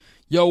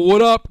Yo,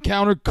 what up?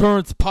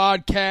 Countercurrents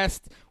podcast,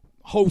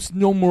 host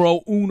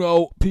numero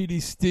uno,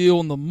 PD Steele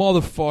and the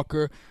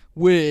motherfucker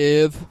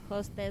with...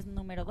 Hostes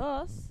número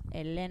dos,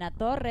 Elena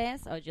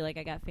Torres. Oh, do you like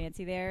I got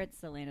fancy there?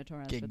 It's Elena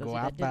Torres Que for those of you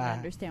that didn't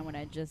understand what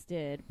I just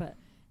did. But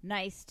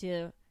nice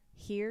to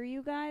hear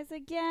you guys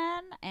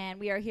again. And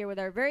we are here with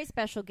our very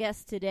special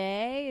guest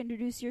today.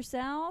 Introduce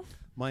yourself.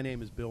 My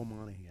name is Bill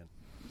Monahan.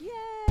 Yay!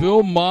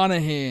 Bill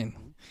Monahan.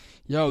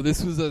 Yo,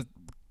 this was a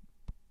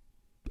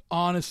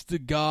honest to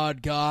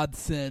God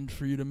godsend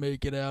for you to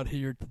make it out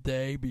here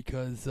today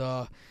because,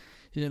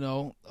 you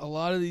know, a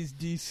lot of these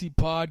DC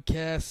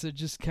podcasts are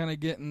just kind of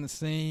getting the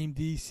same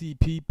DC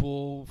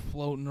people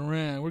floating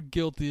around. We're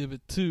guilty of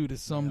it, too, to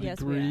some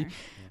degree. We are.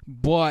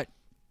 But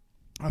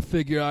I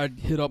figured I'd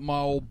hit up my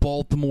old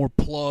Baltimore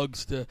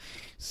plugs to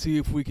see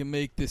if we can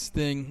make this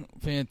thing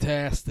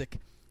fantastic.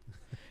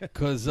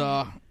 Because,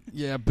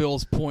 yeah,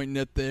 Bill's pointing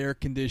at the air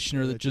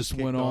conditioner that just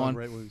went on.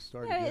 Right when we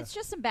started, Yeah, it's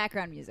just some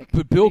background music.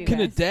 But Bill for you can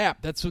guys.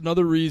 adapt. That's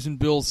another reason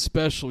Bill's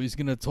special. He's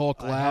going to talk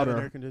I have an air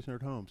louder. conditioner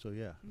at home, so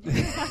yeah.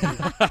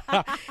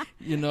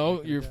 You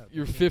know,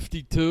 you're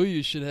 52.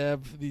 You should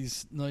have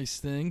these nice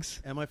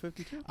things. Am I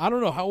 52? I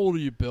don't know. How old are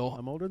you, Bill?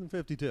 I'm older than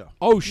 52.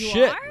 Oh, You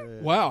shit. are?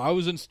 Wow, I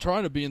was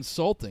trying to be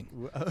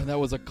insulting. And that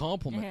was a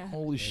compliment. Yeah.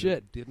 Holy And shit.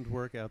 It didn't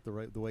work out the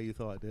way you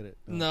thought, did it?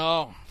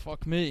 No,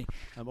 fuck me.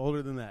 I'm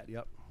older than that.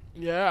 Yep.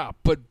 Yeah,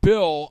 but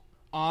Bill,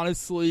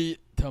 honestly,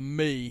 to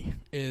me,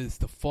 is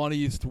the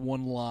funniest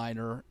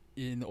one-liner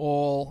in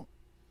all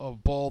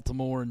of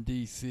Baltimore and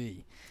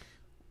D.C.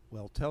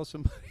 Well, tell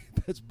somebody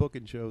that's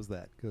booking shows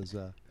that, because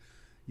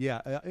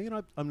yeah, you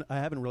know, I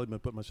haven't really been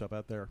putting myself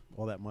out there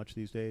all that much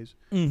these days,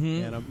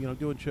 Mm-hmm. and I'm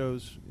doing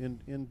shows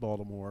in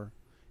Baltimore,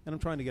 and I'm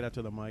trying to get out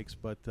to the mics,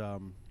 but I've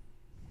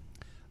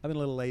been a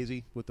little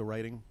lazy with the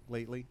writing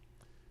lately,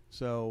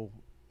 so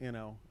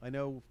I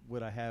know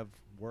what I have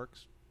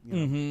works.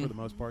 Mhm. For the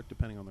most part,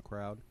 depending on the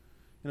crowd.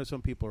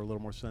 Some people are a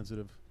little more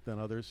sensitive than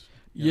others.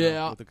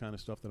 Yeah. With the kind of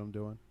stuff that I'm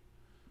doing.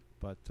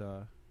 But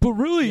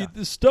really, yeah.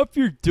 the stuff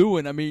you're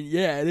doing, I mean,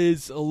 yeah, it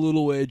is a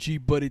little edgy,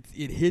 but it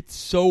hits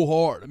so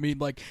hard. I mean,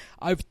 like,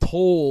 I've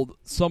told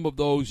some of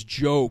those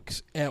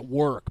jokes at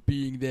work,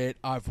 being that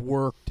I've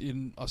worked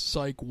in a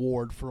psych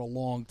ward for a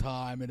long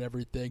time and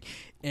everything,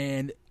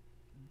 and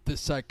the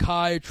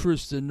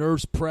psychiatrists, the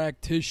nurse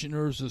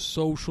practitioners, the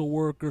social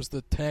workers,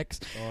 the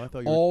techs, I thought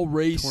you all were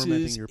tormenting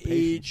races, your patients.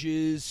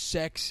 ages,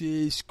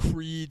 sexes,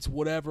 creeds,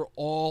 whatever,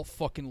 all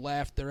fucking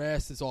laughed their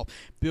asses off.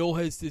 Bill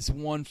has this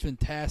one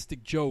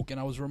fantastic joke, and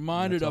I was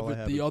reminded That's of all I it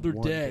have the is other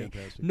one day.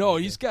 fantastic No,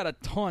 joke, he's yeah. got a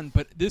ton,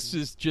 but this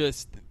is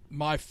just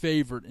my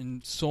favorite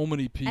and so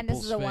many people's And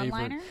this is a favorite.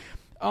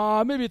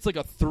 one-liner? Maybe it's like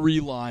a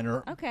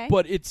three-liner. Okay.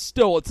 But it's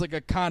like a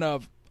kind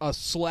of a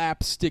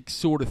slapstick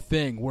sort of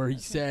thing where he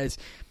says,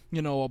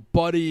 a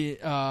buddy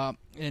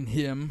and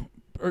him,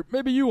 or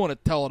maybe you want to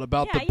tell it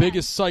about the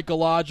biggest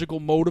psychological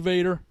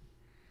motivator.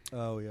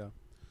 Oh, yeah.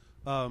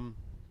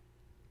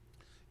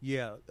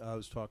 Yeah, I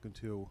was talking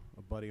to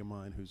a buddy of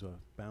mine who's a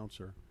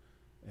bouncer,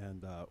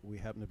 and we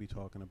happened to be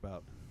talking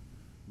about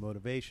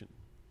motivation.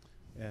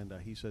 And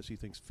he says he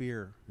thinks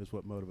fear is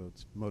what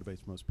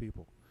motivates most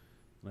people.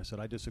 And I said,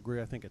 I disagree.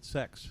 I think it's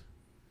sex.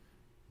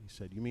 He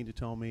said, you mean to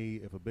tell me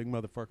if a big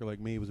motherfucker like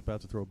me was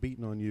about to throw a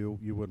beating on you,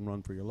 you wouldn't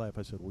run for your life?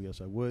 I said, well,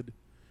 yes, I would.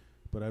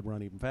 But I'd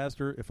run even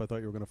faster if I thought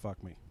you were going to fuck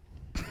me.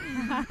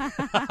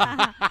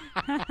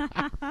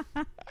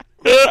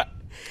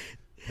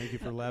 Thank you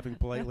for laughing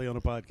politely on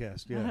a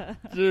podcast. Yeah.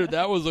 Dude,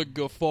 that was a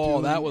guffaw.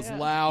 Dude. That was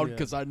loud Yeah.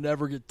 because I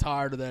never get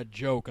tired of that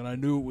joke, and I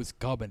knew it was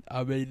coming.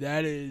 I mean,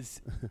 that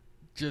is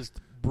just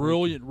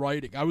brilliant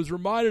writing. I was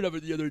reminded of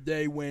it the other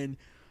day when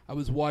I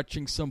was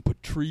watching some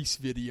Patrice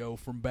video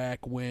from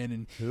back when,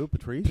 and Who?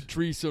 Patrice?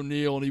 Patrice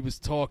O'Neill, and he was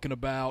talking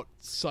about compare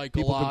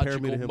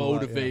psychological me to him a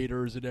lot, yeah.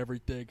 motivators and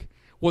everything.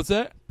 What's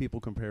that? People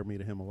compare me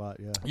to him a lot,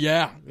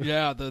 yeah.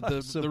 Yeah.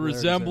 The So the hilarious,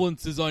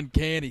 resemblance is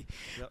uncanny.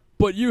 Yep.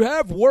 But you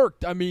have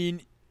worked. I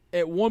mean,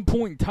 at one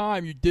point in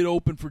time, you did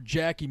open for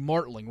Jackie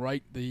Martling,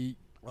 right? In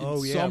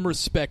some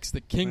respects, the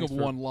king Thanks of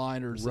for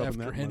one-liners rubbing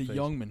that after in my Henny face.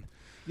 Youngman.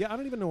 Yeah, I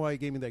don't even know why he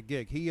gave me that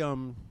gig. He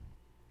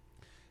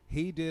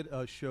did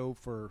a show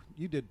for...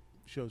 You did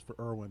shows for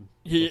Irwin.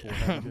 before,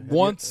 haven't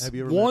you? Have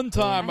you ever One met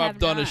time I I've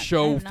have done a not.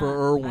 show I have for not.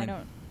 Irwin.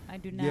 I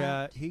do not.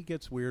 Yeah, he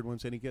gets weird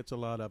ones, and he gets a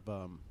lot of...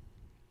 I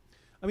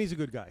mean, he's a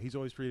good guy. He's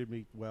always treated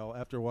me well.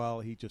 After a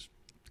while, he just,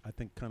 I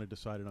think, kind of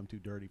decided I'm too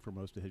dirty for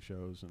most of his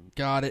shows, and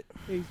Got it.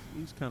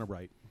 he's kind of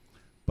right.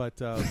 But,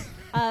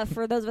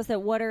 For those of us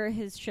that, what are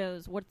his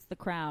shows? What's the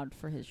crowd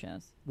for his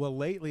shows? well,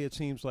 lately it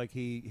seems like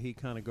he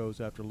kind of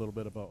goes after a little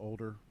bit of an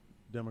older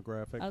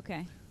demographic.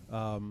 Okay.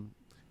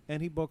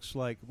 And he books,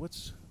 like,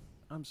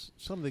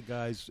 some of the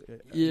guys,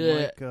 Yeah.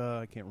 like,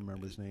 I can't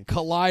remember his name.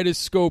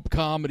 Kaleidoscope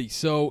Comedy.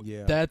 So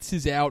Yeah. that's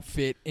his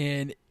outfit.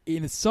 And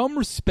in some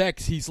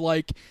respects, he's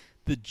like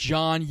the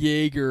John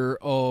Yeager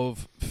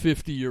of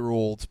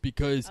 50-year-olds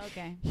because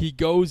Okay. he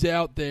goes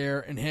out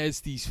there and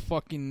has these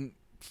fucking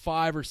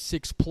 5 or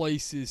 6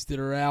 places that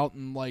are out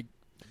in, like,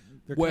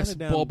 They're West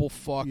kinda down,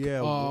 Bubblefuck.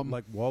 Yeah,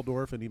 like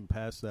Waldorf and even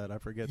past that. I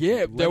forget.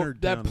 Yeah,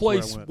 Leonardtown that is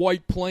place, where I went.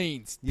 White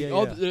Plains.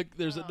 Yeah,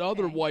 There's Oh,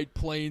 another okay. White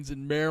Plains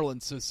in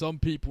Maryland. So some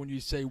people, when you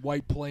say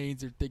White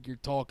Plains, they think you're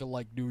talking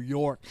like New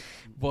York.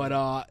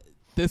 But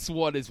this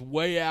one is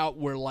way out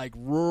where like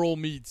rural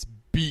meets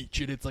beach,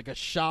 and it's like a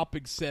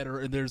shopping center,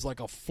 and there's like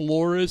a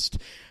florist,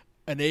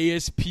 an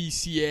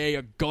ASPCA,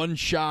 a gun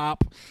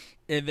shop,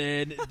 and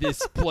then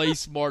this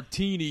place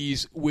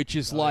Martini's, which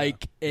is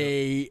like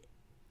a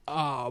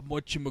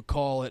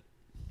whatchamacallit,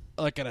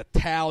 like an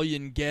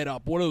Italian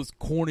get-up. One of those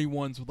corny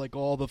ones with like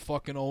all the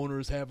fucking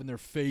owners having their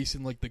face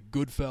in like the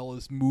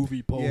Goodfellas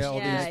movie posters. Yeah, all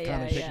Yeah, these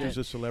yeah, pictures yeah.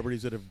 of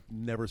celebrities that have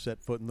never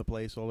set foot in the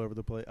place all over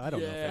the place. I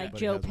don't know. If Yeah. Like anybody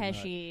Joe has or not.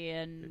 Pesci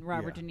and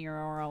Robert Yeah. De Niro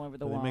are all over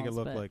the But walls. they make it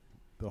look but like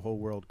the whole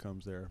world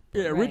comes there.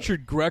 Yeah, Right.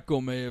 Richard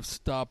Greco may have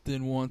stopped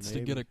in once to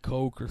Maybe. get a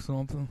Coke or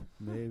something.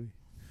 Maybe.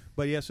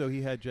 But yeah, so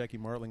he had Jackie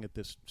Martling at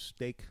this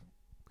steak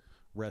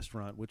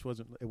restaurant, which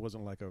wasn't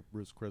like a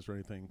Ruth's Chris or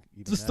anything.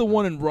 Is this the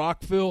one in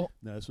Rockville?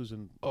 No, this was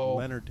in Oh.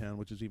 Leonardtown,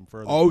 which is even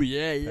further. Oh,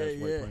 yeah, yeah, past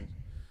White yeah. Plains.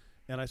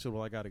 And I said,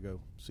 well, I got to go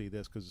see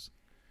this because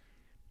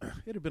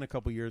it had been a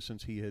couple years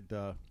since he had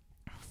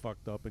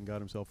fucked up and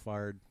got himself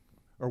fired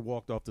or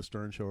walked off the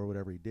Stern Show or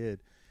whatever he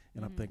did.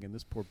 And I'm thinking,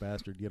 this poor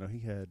bastard,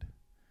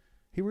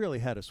 he really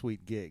had a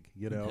sweet gig,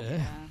 Yeah.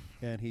 yeah.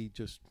 and he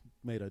just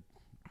made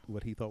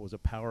what he thought was a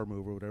power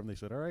move or whatever. And they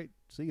said, all right,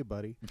 see you,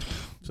 buddy.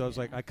 So I was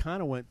like, I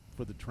kind of went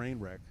for the train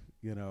wreck,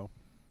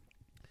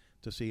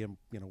 to see him,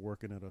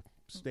 working at a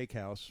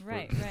steakhouse.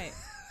 Right, right.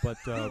 But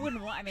Who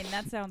wouldn't want? I mean,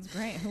 that sounds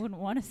great. Who wouldn't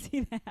want to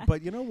see that?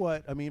 but you know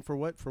what? I mean, for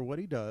what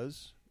he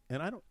does,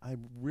 and I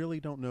really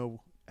don't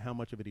know how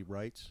much of it he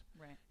writes.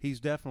 Right. He's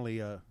definitely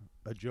a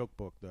joke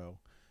book though,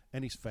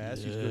 and he's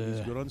fast. He's good. He's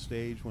Yeah. good on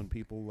stage when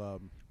people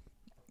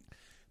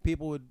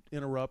would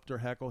interrupt or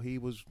heckle. He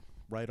was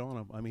right on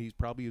him. I mean, he's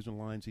probably using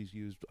lines he's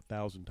used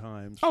 1,000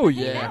 times. Oh,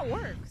 Hey, yeah. that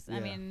works. I Yeah,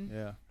 mean,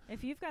 yeah.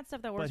 if you've got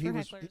stuff that But works he for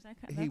was hecklers,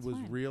 that's he was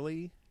fine.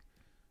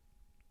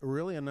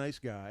 really a nice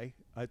guy.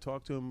 I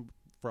talked to him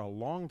for a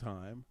long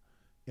time,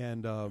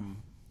 and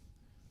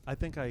I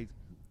think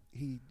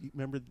he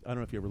remember. I don't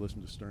know if you ever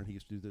listened to Stern. He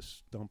used to do this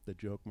stump the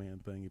joke man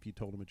thing. If you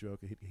told him a joke,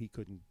 he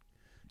couldn't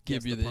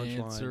Give guess you the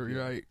punchline. answer,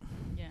 Yeah. right?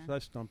 Yeah. So I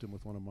stumped him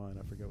with one of mine.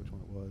 I forget which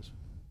one it was,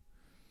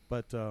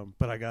 but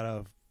I got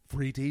a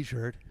free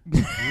T-shirt.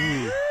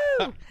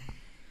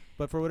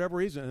 But for whatever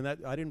reason, and that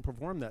I didn't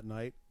perform that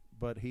night,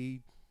 but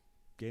he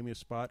gave me a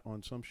spot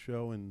on some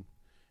show, and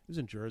it was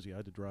in Jersey. I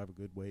had to drive a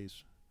good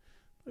ways.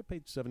 I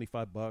paid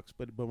 $75,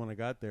 but when I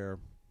got there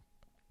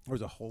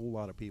was a whole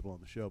lot of people on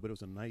the show, but it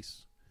was a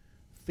nice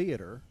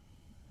theater,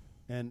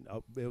 and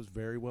it was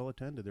very well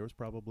attended. There was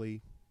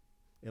probably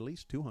at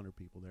least 200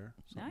 people there,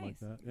 something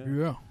like Nice. that.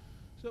 Yeah.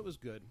 So it was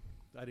good.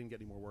 I didn't get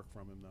any more work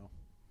from him though,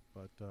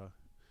 but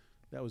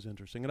that was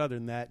interesting. And other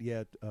than that,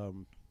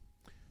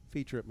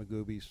 feature at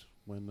Magooby's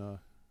when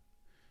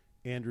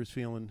Andrew's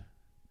feeling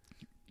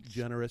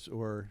generous,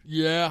 or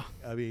Yeah.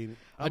 I mean,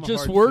 I I'm a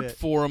just hard worked fit.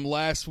 for him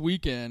last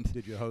weekend.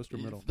 Did you host or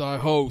middle? I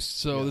host,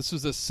 so Yeah. this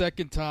was the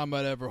second time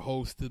I'd ever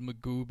hosted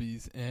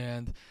Magooby's,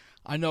 and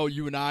I know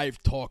you and I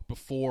have talked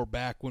before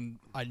back when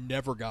I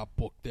never got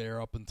booked there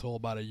up until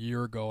about a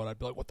year ago, and I'd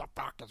be like, what the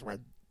fuck is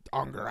with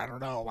Unger? I don't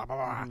know. Blah, blah,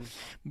 blah.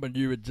 But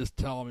you would just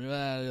tell me,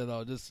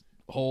 just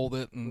hold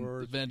it, and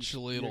Or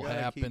eventually you it'll gotta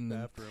happen. keep and-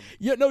 after him.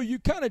 Yeah, no, you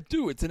kind of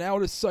do. It's an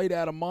out of sight,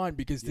 out of mind,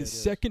 because Yeah, the it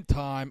is. second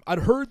time, I'd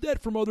heard that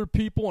from other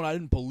people, and I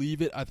didn't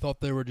believe it. I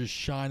thought they were just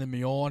shining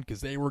me on because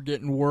they were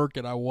getting work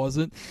and I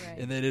wasn't, Right.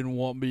 and they didn't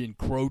want me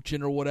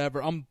encroaching or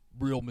whatever. I'm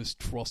real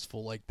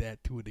mistrustful like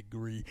that to a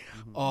degree.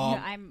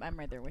 Yeah, I'm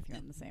right there with you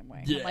in the same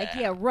way. Yeah. I'm like,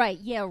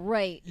 yeah,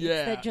 right.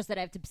 Yeah. It's just that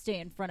I have to stay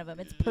in front of him.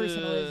 It's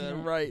personal, isn't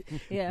it? Right.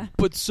 Yeah.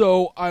 But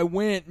so I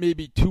went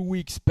maybe 2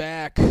 weeks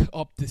back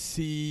up to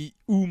see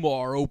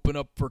Umar open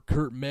up for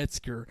Kurt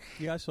Metzger.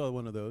 Yeah, I saw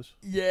one of those.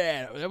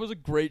 Yeah, that was a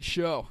great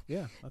show.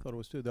 Yeah, I thought it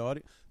was too.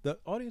 The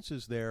audience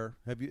is there.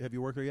 Have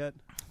you worked there yet?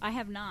 I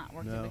have not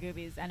worked No. at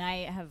Magooby's, and I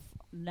have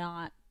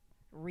not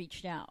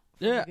reached out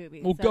for Yeah,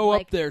 Magooby's. we'll So, go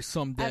like, up there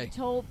someday. I've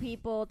told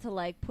people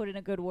to put in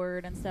a good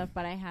word and stuff,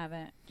 but I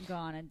haven't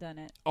gone and done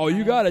it. Oh,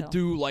 you my got to own self.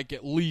 do like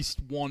at least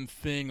one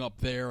thing up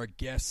there, a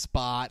guest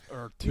spot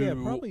or two, Yeah,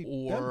 probably. That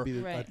or would be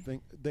I Right.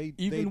 think they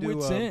even they do,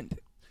 Wits End.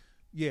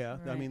 Yeah,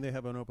 I Right. mean they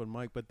have an open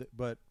mic,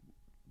 but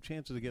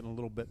chances of getting a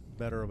little bit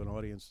better of an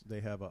audience. They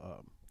have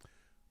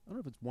I don't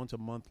know if it's once a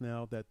month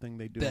now. That thing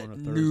they do That on a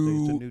Thursday.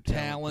 It's a new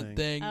talent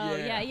thing. Oh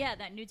yeah,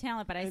 that new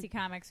talent. But I And- see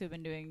comics who've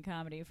been doing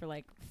comedy for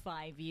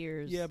 5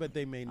 years. Yeah, but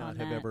they may not on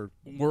have that. ever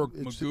Work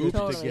it's Magoo's to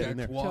Totally. get in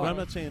there. Totally. But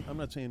I'm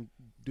not saying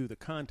do the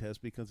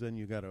contest because then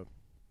you got to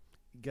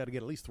get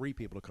at least 3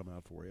 people to come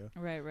out for you.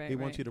 Right. He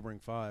wants you to bring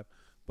 5,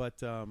 but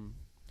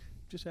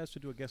just has to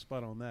do a guest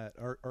spot on that,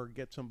 or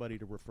get somebody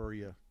to refer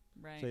you.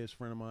 Right. Say, it's a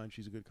friend of mine,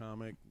 she's a good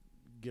comic,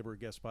 give her a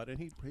guest spot, and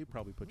he'd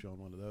probably put you on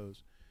one of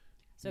those.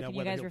 So Now, can you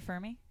whether guys he'll- refer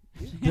me?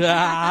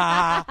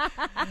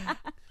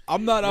 I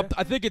I'm not up.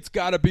 I think it's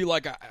got to be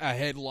like a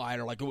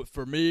headliner. Like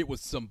for me, it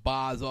was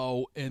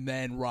Sambazo and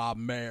then Rob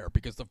Mayer,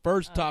 because the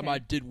first time I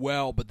did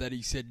well, but then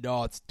he said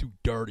no, it's too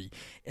dirty,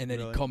 and then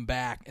he'd come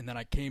back, and then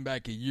I came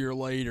back a year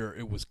later.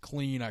 It was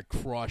clean. I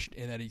crushed,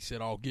 and then he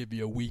said I'll give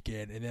you a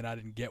weekend, and then I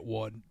didn't get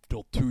one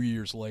till 2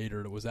 years later,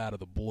 and it was out of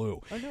the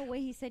blue. Oh no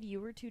way! He said you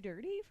were too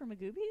dirty for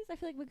Magoobies. I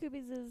feel like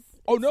Magoobies is.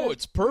 Oh no,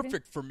 it's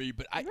perfect for me.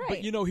 But Right.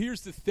 but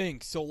here's the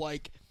thing. So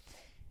like,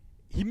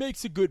 he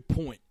makes a good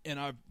point, and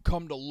I've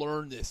come to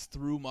learn this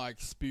through my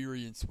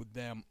experience with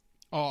them.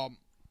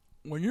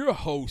 When you're a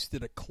host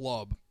at a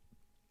club,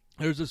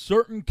 there's a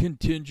certain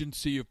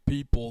contingency of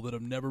people that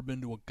have never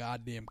been to a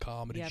goddamn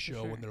comedy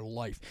show in their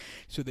life.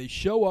 So they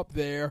show up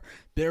there.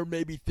 They're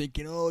maybe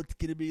thinking, oh, it's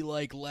going to be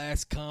like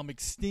Last Comic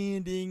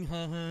Standing,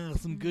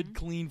 some good,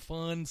 clean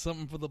fun,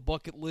 something for the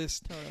bucket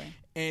list. Totally.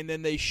 And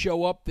then they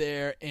show up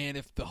there, and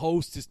if the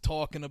host is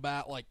talking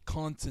about like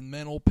cunts and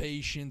mental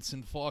patients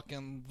and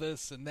fucking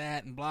this and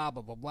that and blah,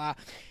 blah, blah, blah,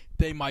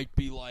 they might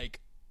be like,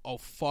 oh,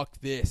 fuck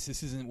this.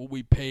 This isn't what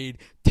we paid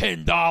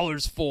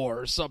 $10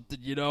 for or something,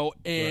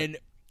 And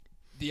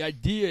the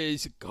idea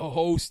is a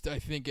host, I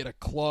think, at a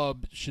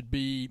club should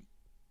be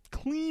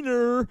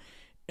cleaner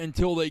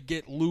until they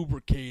get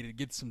lubricated,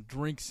 get some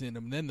drinks in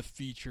them. Then the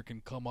feature can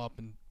come up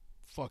and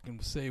fucking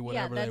say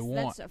whatever they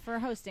want. For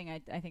hosting,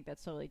 I think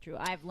that's totally true.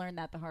 I've learned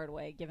that the hard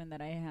way, given that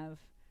I have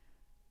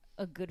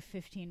a good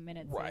 15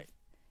 minutes of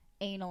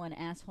anal and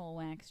asshole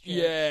wax jokes.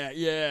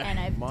 Yeah. And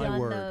I've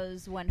done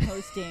those when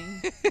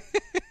hosting.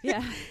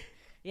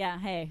 Yeah,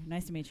 hey,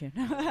 nice to meet you.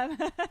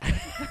 But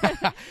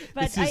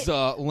this is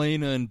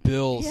Lena and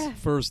Bill's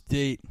first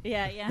date.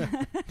 Yeah.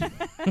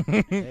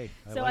 Hey,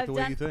 I like the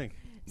way you think.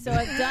 So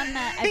I've done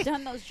that. I've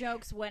done those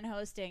jokes when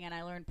hosting, and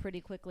I learned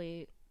pretty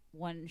quickly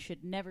one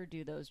should never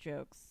do those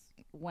jokes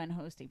when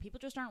hosting. People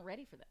just aren't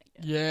ready for that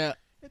yet. Yeah.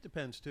 It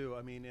depends, too.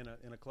 I mean,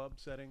 in a club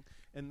setting,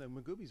 and the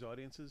Magoobies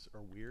audiences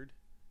are weird.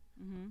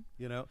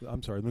 Mm-hmm.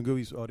 I'm sorry, the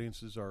Magoobies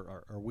audiences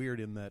are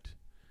weird in that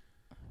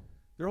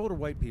they're older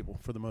white people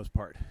for the most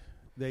part.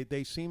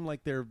 They seem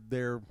like they're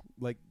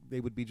like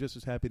they would be just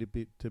as happy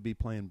to be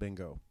playing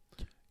bingo,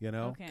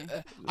 Okay.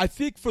 I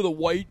think for the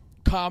white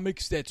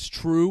comics that's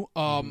true.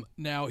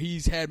 Now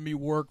he's had me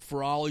work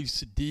for Ali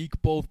Sadiq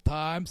both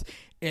times,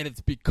 and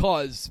it's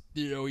because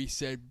he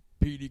said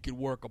Petey could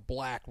work a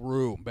black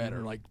room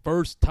better. Like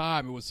first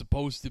time it was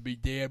supposed to be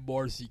Dan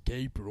Marcy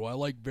Caper, who I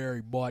like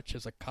very much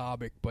as a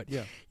comic, but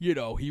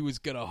he was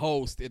gonna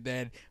host, and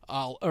then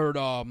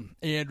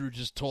Andrew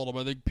just told him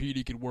I think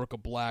Petey could work a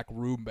black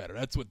room better.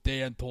 That's what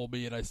Dan told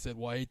me, and I said,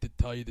 well, I hate to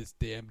tell you this,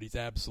 Dan, but he's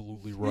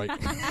absolutely right.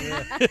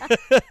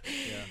 I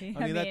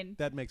mean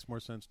that makes more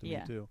sense to me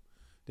too.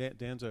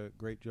 Dan's a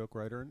great joke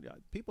writer, and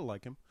people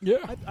like him. Yeah,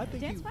 I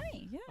think Dan's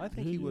funny. Yeah, I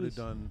think he would have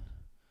done.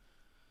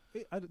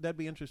 That'd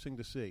be interesting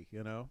to see,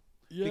 Yeah.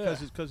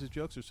 Because his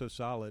jokes are so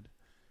solid.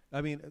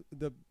 I mean,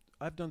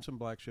 I've done some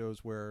black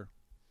shows where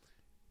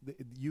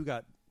you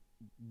got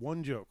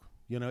one joke,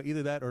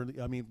 either that or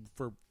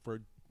for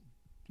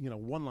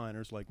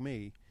one-liners like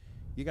me,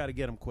 you got to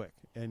get them quick.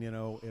 And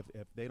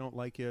if they don't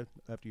like you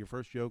after your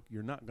first joke,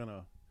 you're not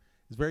gonna.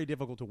 It's very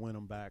difficult to win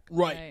them back.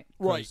 Right.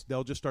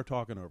 They'll just start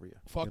talking over you.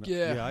 Fuck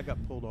yeah. Yeah, I got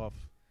pulled off.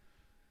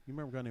 You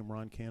remember a guy named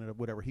Ron Canada?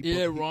 Whatever.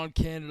 Ron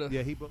Canada.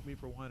 Yeah, he booked me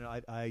for one.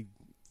 I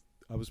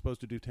was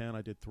supposed to do 10.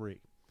 I did 3.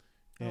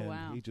 And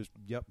wow. he just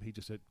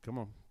said, "Come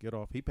on, get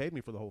off." He paid me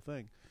for the whole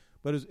thing,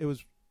 but it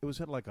was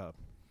at like a,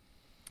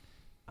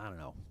 I don't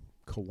know,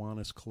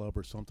 Kiwanis Club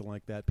or something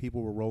like that.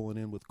 People were rolling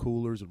in with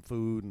coolers and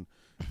food, and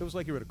it was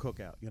like you were at a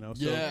cookout,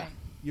 So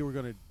you were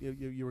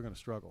gonna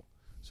struggle.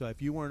 So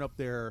if you weren't up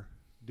there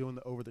doing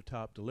the over the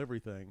top delivery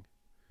thing,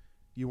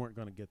 you weren't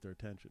gonna get their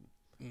attention.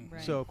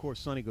 Right. So of course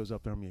Sonny goes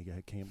up there.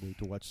 I can't wait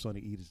to watch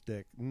Sonny eat his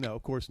dick. No,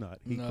 of course not.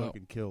 He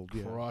fucking killed.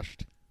 Yeah.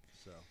 Crushed.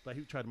 So, but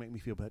he tried to make me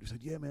feel bad. He said,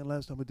 "Yeah, man,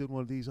 last time I did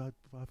one of these, I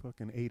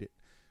fucking ate it."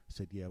 I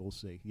said, "Yeah, we'll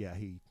see." Yeah,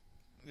 he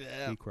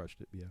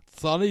crushed it. Yeah,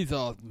 Sonny's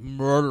a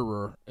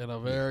murderer and a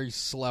very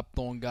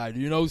slept-on guy. Do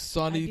you know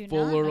Sonny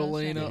Fuller,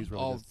 Elena? Yeah,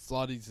 really good.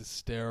 Sonny's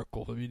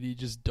hysterical. I mean, he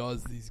just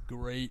does these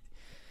great,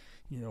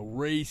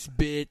 race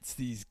bits,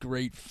 these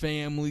great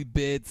family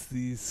bits,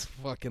 these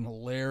fucking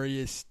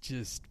hilarious.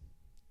 He's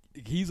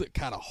a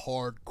kind of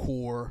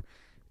hardcore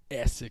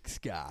Essex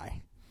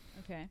guy.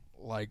 Okay.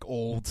 Like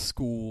old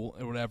school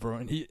and whatever,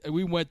 and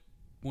we went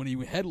when he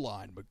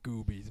headlined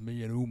Magoobies.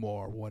 Me and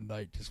Umar one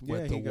night just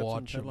went to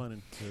watch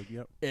him.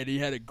 And he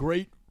had a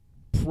great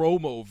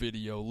promo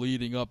video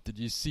leading up. Did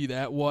you see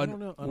that one? I don't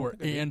know. Where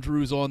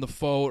Andrew's on the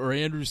phone, or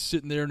Andrew's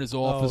sitting there in his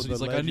office, and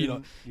he's like,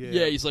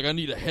 he's like, I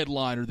need a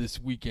headliner this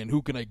weekend.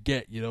 Who can I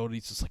get? And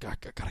he's just like, I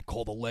gotta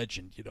call the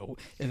legend,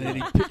 And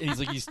then he's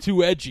like, he's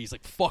too edgy. He's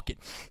like, fuck it.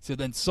 So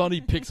then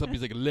Sonny picks up.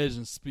 He's like, a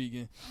legend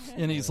speaking,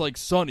 and he's like,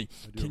 Sonny,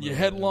 can you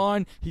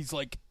headline? He's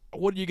like,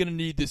 what are you going to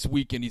need this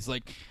weekend? He's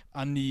like,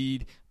 I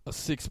need a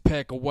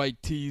 6-pack of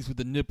white tees with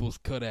the nipples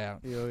cut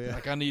out. Oh, yeah.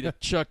 Like, I need a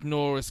Chuck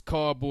Norris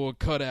cardboard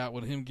cutout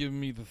with him giving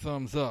me the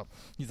thumbs up.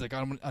 He's like,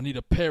 I need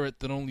a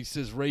parrot that only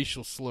says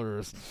racial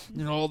slurs.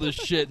 You know, all this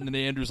shit. And then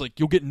Andrew's like,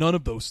 you'll get none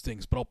of those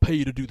things, but I'll pay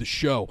you to do the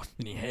show.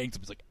 And he hangs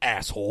up. He's like,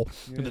 asshole.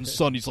 And then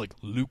Sonny's like,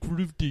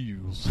 lucrative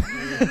deals.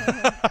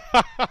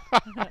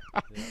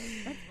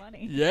 That's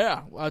funny.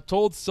 Yeah. I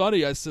told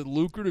Sonny, I said,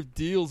 lucrative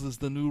deals is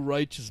the new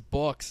righteous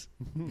bucks.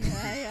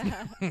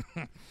 Yeah.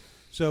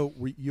 So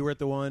you were at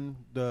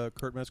the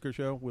Kurt Metzger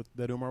show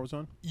that Umar was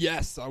on?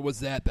 Yes, I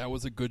was at. That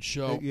was a good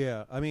show.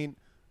 Yeah, I mean,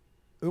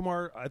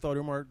 I thought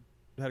Umar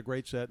had a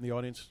great set, and the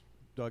audience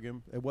dug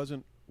him. It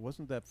wasn't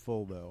that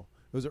full though.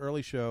 It was an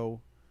early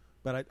show,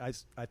 but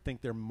I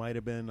think there might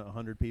have been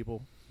 100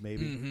 people,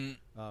 maybe.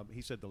 Mm-hmm.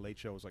 He said the late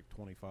show was like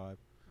 25.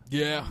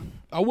 Yeah.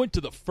 I went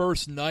to the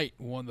first night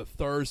on the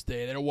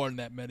Thursday. There wasn't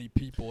that many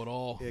people at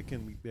all. It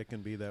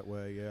can be that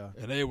way, yeah.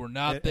 And they were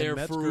not there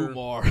and for Metzger-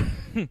 Umar.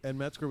 And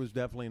Metzger was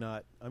definitely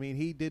not. I mean,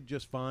 he did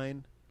just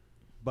fine,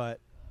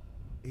 but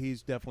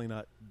he's definitely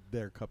not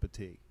their cup of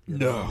tea. You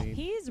know what I mean?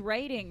 He's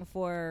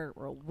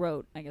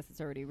wrote, I guess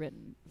it's already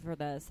written, for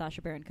the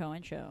Sacha Baron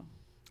Cohen show.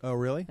 Oh,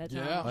 really? That's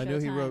Yeah. on I know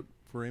he Showtime. wrote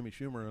for Amy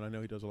Schumer, and I know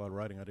he does a lot of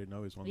writing. I didn't know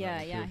he was on that Yeah,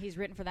 one, yeah, too. he's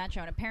written for that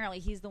show, and apparently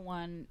he's the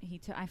one.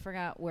 I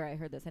forgot where I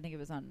heard this. I think it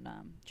was on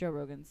Joe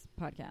Rogan's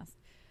podcast.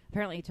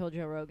 Apparently, he told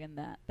Joe Rogan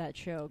that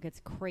show gets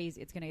crazy.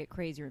 It's going to get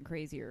crazier and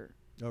crazier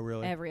Oh,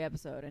 really? every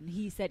episode. And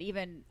he said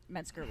even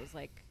Metzger was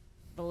like,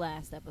 the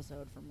last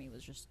episode for me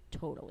was just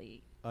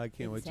totally. I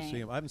can't wait to see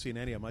insane. him. I haven't seen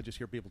any of them. I just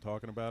hear people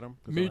talking about him.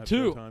 Me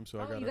too. Showtime, so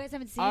I Oh, gotta, you guys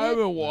haven't seen I it?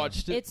 haven't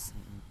watched it. It's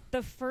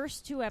the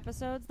first 2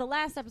 episodes. The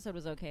last episode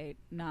was okay,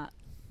 not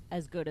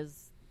as good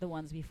as the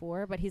ones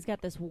before, but he's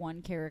got this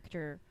one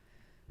character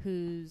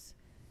who's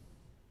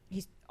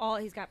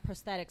he's got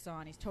prosthetics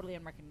on. He's totally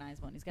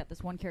unrecognizable. And he's got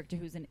this one character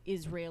who's an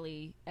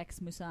Israeli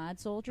ex-Mossad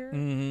soldier.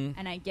 Mm-hmm.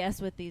 And I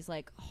guess with these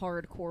like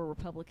hardcore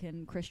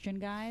Republican Christian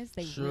guys,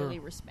 they Sure. really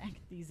respect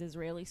these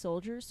Israeli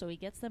soldiers. So he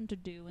gets them to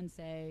do and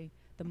say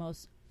the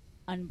most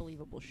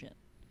unbelievable shit.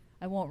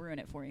 I won't ruin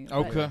it for you. but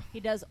Okay. he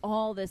does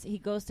all this. He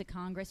goes to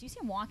Congress. You see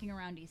him walking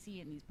around D.C.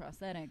 in these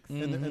prosthetics.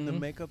 And the Mhm.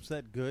 makeup's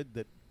that good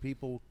that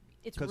people...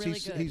 It's Because really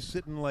good. he's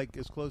sitting like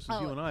as close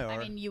as you and I are, I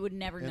mean, you would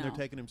never and know. they're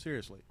taking him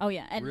seriously. Oh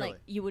yeah, and Really? like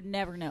you would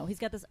never know. He's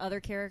got this other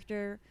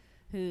character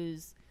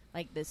who's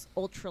like this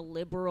ultra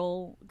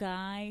liberal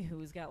guy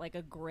who's got like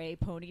a gray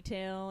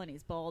ponytail and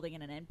he's balding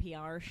in an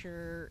NPR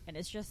shirt, and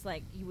it's just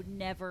like you would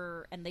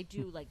never. And they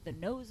do like the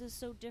nose is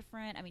so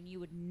different. I mean, you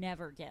would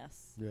never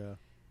guess Yeah.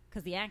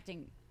 because the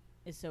acting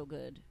is so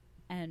good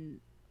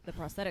and the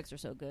prosthetics are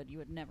so good. You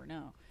would never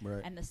know.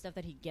 Right. And the stuff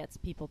that he gets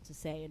people to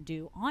say and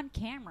do on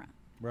camera.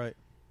 Right.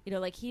 You know,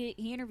 like he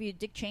interviewed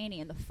Dick Cheney,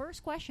 and the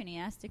first question he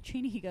asked Dick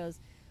Cheney, he goes,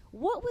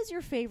 "What was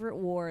your favorite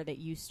war that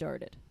you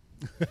started?"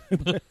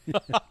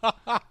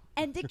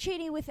 And Dick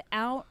Cheney,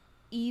 without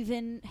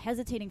even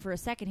hesitating for a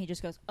second, he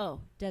just goes,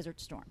 "Oh, Desert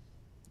Storm."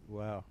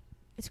 Wow.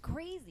 It's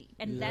crazy,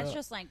 and that's Yeah.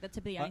 just like the tip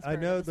of the I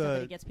iceberg. know of the stuff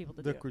that he gets people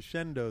to the do.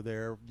 crescendo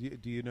there.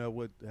 Do you know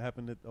what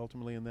happened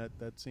ultimately in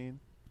that scene?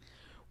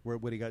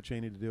 What he got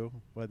Cheney to do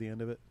by the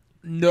end of it?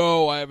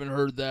 No, I haven't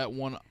heard that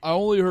one. I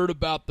only heard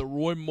about the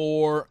Roy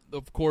Moore,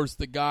 of course,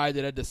 the guy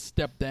that had to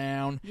step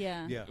down.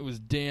 Yeah. Yeah. It was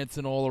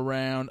dancing all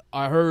around.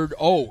 I heard,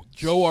 Joe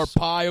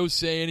Arpaio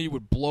saying he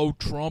would blow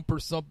Trump or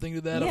something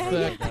to that Yeah,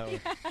 effect. That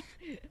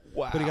was-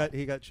 Wow. But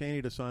he got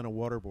Cheney to sign a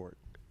waterboard.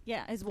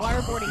 Yeah, his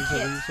waterboarding He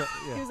said- kit. he said-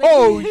 yeah. He was like,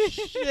 Oh,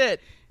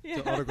 shit.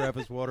 To autograph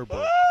his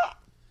waterboard.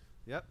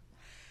 Yep.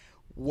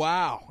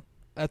 Wow.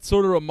 That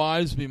sort of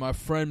reminds me, my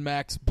friend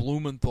Max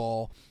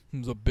Blumenthal,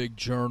 who's a big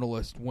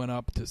journalist, went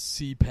up to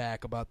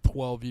CPAC about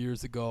 12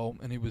 years ago,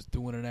 and he was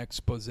doing an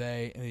expose,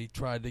 and he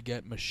tried to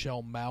get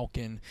Michelle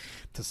Malkin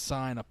to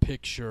sign a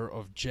picture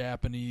of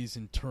Japanese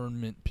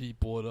internment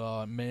people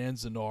at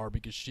Manzanar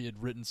because she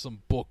had written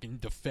some book in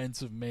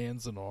defense of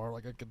Manzanar,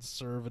 like a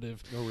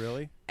conservative Oh,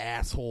 really?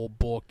 asshole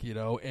book,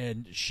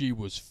 and she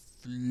was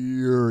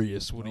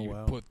furious when Oh, he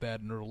wow. would put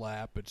that in her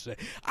lap and say,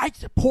 I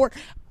support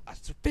a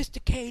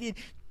sophisticated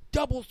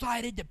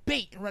double-sided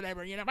debate or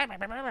whatever, and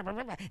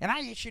I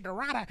issued a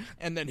rata.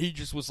 And then he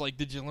just was like,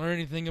 did you learn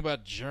anything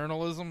about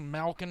journalism,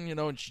 Malkin?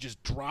 And she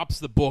just drops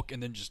the book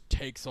and then just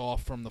takes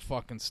off from the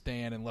fucking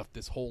stand and left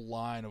this whole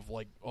line of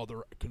like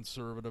other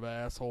conservative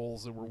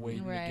assholes that were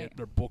waiting Right. to get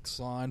their book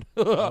signed.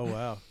 Oh,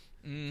 wow.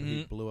 So Mhm.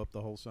 he blew up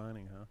the whole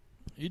signing, huh?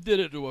 He did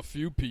it to a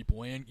few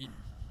people, and he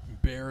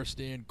embarrassed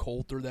Ann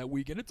Coulter that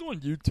weekend. It's on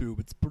YouTube.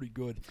 It's pretty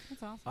good.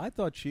 That's awesome. I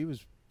thought she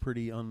was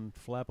pretty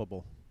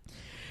unflappable.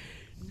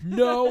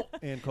 No.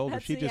 Ann Coulter,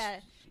 That's she just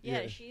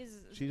yeah, yeah.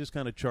 she's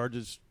kind of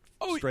charges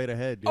Oh, straight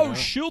ahead. You Oh, know?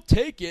 she'll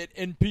take it,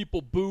 and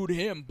people booed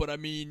him. But, I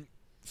mean,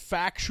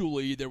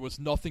 factually, there was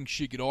nothing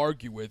she could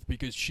argue with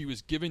because she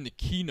was giving the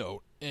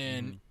keynote,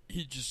 and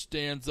he just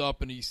stands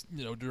up and he's,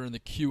 during the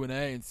Q&A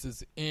and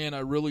says, "Ann, I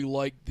really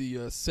like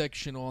the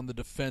section on the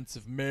Defense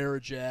of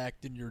Marriage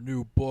Act in your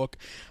new book.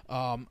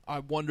 I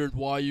wondered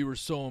why you were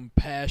so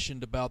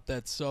impassioned about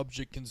that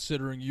subject,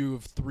 considering you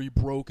have 3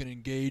 broken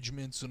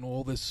engagements and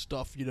all this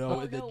stuff, Oh,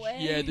 and no way.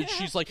 Yeah, that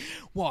she's like,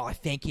 Well, I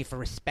thank you for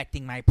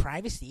respecting my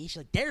privacy. She's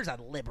like, there's a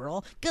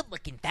liberal,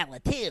 good-looking fella,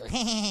 too.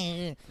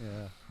 Yeah.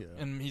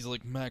 and he's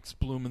like, Max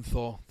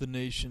Blumenthal, The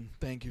Nation,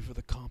 thank you for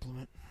the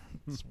compliment.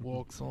 Just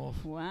walks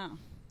off. Wow.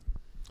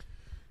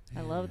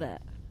 I love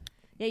that.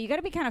 Yeah, you got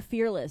to be kind of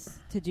fearless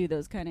to do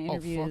those kind of Oh,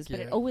 interviews, fuck but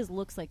yeah. it always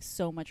looks like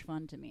so much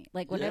fun to me.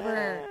 Like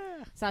whenever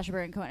Sacha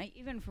Baron Cohen,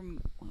 even from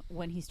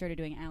when he started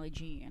doing Ali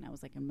G, and I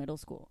was like in middle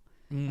school,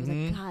 I was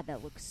like, God,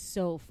 that looks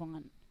so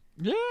fun.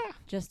 Yeah.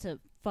 Just to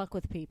fuck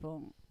with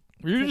people.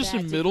 Were you To just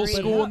that in middle degree.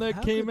 school when that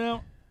How came could-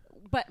 out?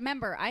 But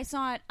remember, I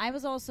saw it. I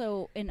was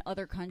also in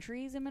other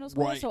countries in middle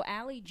school, Right. so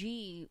Ali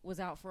G was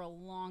out for a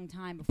long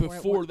time before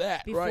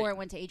Right. it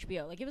went to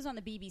HBO. Like it was on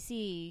the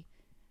BBC,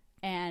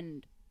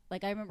 and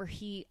like I remember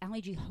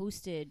Ali G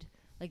hosted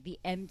like the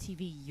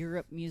MTV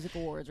Europe Music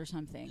Awards or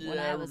something when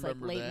Yeah, I I was like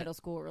remember late that. middle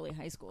school, early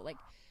high school. Like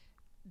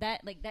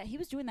that he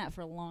was doing that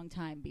for a long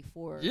time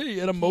before. Yeah, he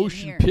had a came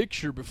motion here.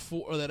 picture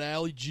before, or that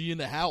Ali G in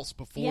the house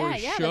before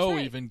his that's show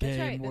right. even That's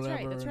came. right,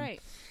 whatever. That's and right.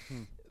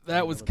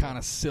 That was kind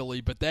of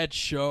silly, but that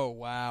show,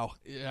 wow.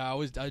 Yeah,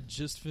 I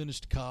just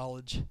finished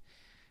college,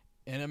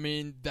 and I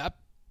mean that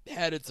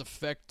had its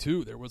effect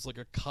too. There was like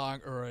a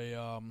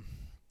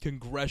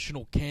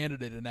congressional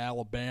candidate in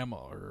Alabama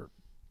or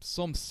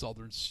some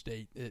southern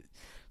state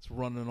that's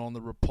running on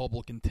the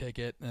Republican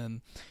ticket,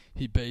 and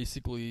he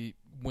basically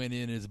went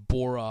in as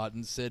Borat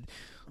and said,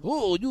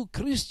 "Oh, you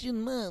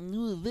Christian man,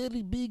 you a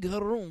very big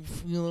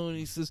harumph," and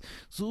he says,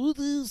 "So what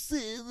do you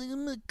say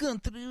in the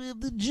country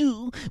of the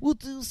Jew? What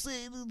do you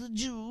say to the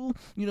Jew?"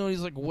 He's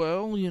like,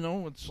 "Well,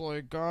 it's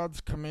like God's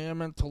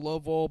commandment to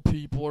love all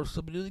people," or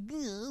something. He's like,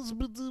 "Yes,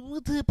 but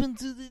what happened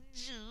to the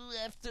Jew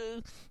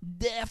after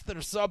death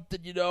or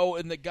something?"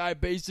 And the guy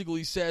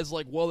basically says,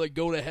 like, "Well, they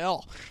go to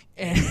hell."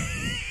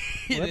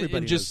 And Well, everybody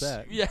and just, knows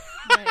that. Yeah.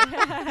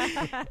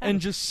 Right. And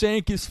just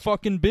sank his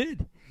fucking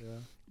bid.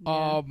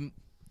 Yeah.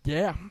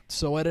 Yeah.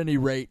 So at any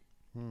rate,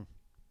 Hmm.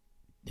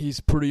 he's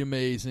pretty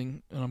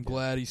amazing, and I'm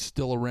glad he's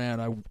still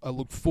around. I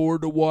look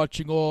forward to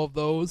watching all of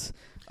those.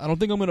 I don't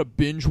think I'm going to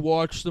binge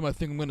watch them. I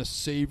think I'm going to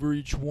savor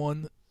each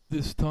one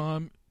this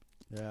time.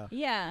 Yeah.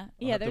 Yeah. I'll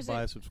Yeah. have There's to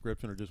buy a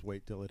subscription or just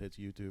wait till it hits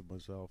YouTube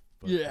myself.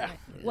 But Yeah.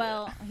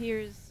 Well,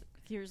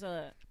 here's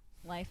a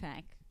life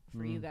hack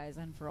for you Mm. guys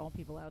and for all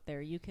people out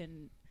there. You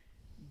can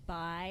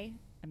buy,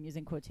 I'm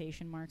using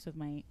quotation marks with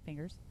my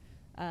fingers,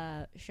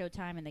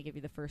 Showtime, and they give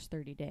you the first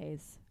 30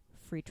 days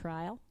free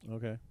trial.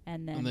 Okay.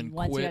 And then, then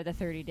once quit. you have the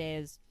 30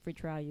 days free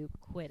trial, you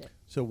quit it.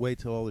 So wait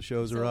till all the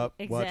shows are So- up.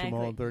 Watch them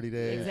all in exactly. 30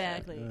 days.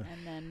 Exactly. Yeah.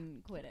 And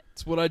then quit it.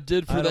 It's what I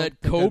did for I don't that think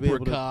I'd be Cobra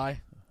able to-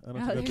 Kai. I don't Oh,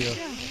 think I'd there be you able,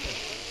 go.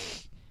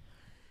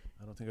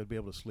 I don't think I'd be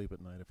able to sleep at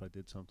night if I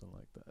did something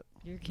like that.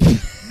 You're kidding.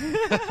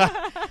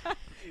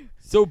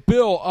 So,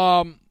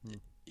 Bill,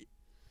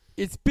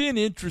 it's been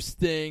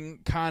interesting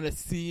kind of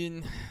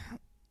seeing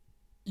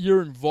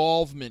your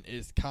involvement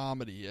is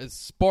comedy. As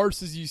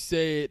sparse as you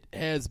say it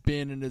has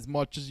been, and as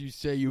much as you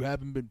say you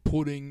haven't been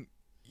putting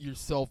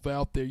yourself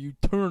out there, you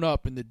turn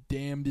up in the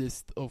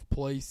damnedest of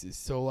places.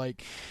 So,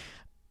 like,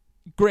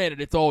 granted,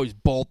 it's always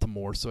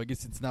Baltimore, so I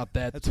guess it's not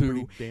that That's a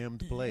too. pretty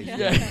damned place.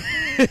 Yeah.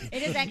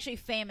 It is actually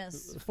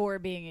famous for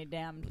being a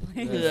damned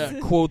place. Yeah,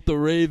 quote the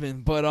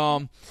Raven.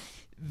 But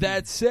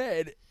that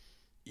said,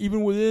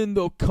 even within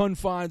the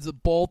confines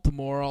of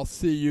Baltimore, I'll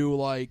see you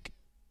like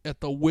at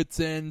the Wits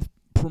End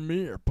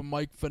premiere for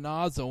Mike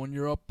Finazzo, and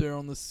you're up there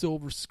on the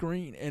silver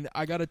screen. And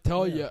I got to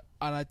tell you,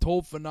 and I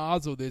told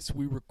Finazzo this,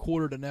 we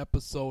recorded an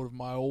episode of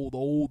my old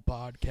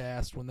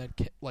podcast when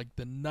like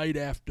the night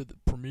after the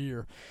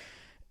premiere.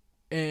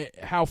 And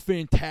how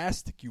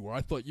fantastic you were.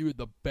 I thought you had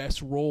the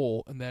best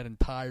role in that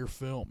entire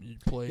film. You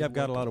played. Yeah, I've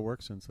got a like lot of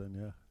work since then.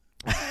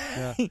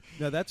 Yeah. Yeah.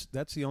 No, that's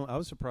the only. I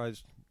was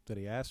surprised that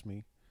he asked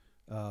me,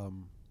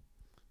 and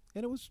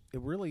it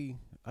really.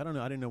 I don't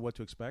know. I didn't know what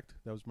to expect.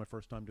 That was my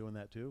first time doing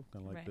that too.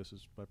 Kind of like Right. this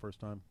is my first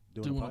time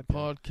doing doing a a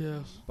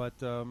podcast. podcast.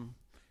 But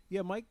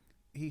yeah, Mike,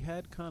 he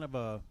had kind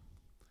of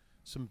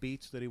some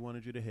beats that he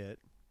wanted you to hit,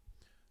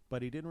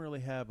 but he didn't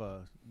really have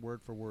a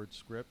word for word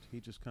script.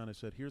 He just kind of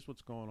said, "Here's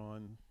what's going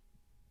on,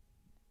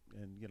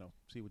 and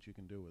see what you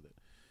can do with it."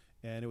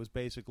 And it was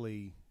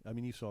basically, I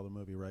mean, you saw the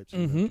movie, right? So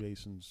Mhm.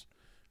 Jason's,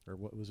 or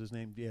what was his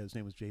name? Yeah, his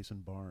name was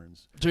Jason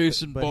Barnes.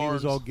 Jason But Barnes. he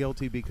was all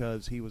guilty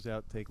because he was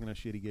out taking a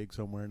shitty gig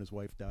somewhere, and his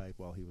wife died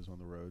while he was on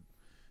the road,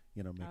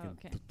 making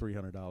okay.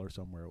 $300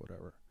 somewhere or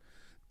whatever.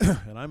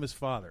 And I'm his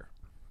father,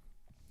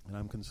 and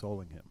I'm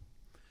consoling him.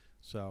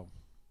 So,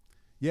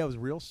 yeah, it was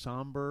real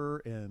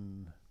somber,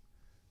 and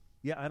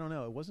yeah, I don't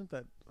know. It wasn't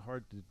that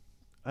hard to.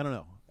 I don't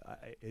know.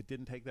 It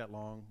didn't take that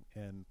long,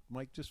 and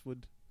Mike just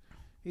would.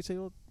 He'd say,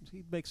 well,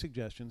 he'd make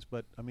suggestions,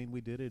 but I mean,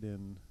 we did it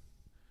in.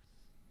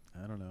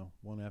 I don't know,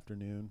 one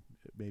afternoon,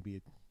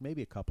 maybe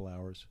a couple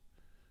hours.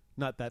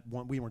 Not that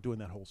one. We weren't doing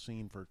that whole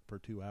scene for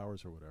 2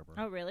 hours or whatever.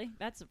 Oh, really?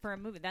 That's for a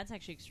movie. That's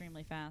actually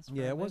extremely fast. For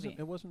Yeah, a it wasn't.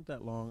 movie. It wasn't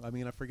that long. I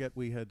mean, I forget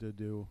we had to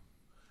do.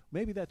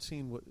 Maybe that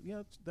scene.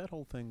 That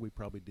whole thing we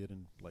probably did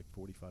in like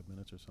 45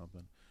 minutes or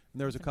something. And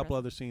there was That's a couple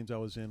impressive. other scenes I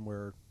was in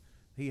where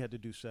he had to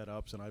do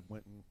setups, and I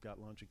went and got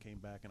lunch and came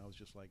back, and I was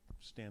just like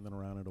standing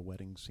around at a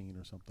wedding scene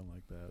or something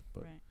like that.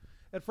 But Right.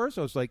 at first,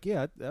 I was like,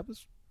 yeah, that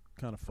was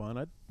kind of fun.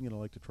 I'd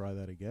like to try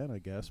that again, I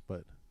guess.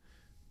 But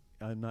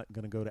I'm not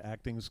going to go to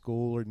acting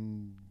school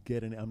and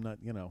get in. I'm not.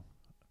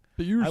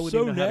 But you I were wouldn't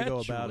so even know how to go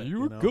natural. about it, you you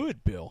were know?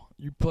 good, Bill.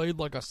 You played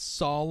like a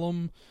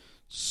solemn,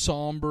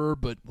 somber,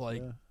 but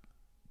like Yeah.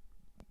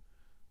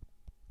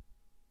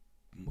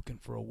 I'm looking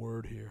for a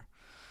word here.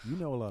 You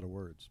know a lot of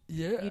words.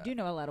 Yeah, You do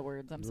know a lot of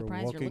words. I'm You're a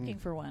surprised you're walking- looking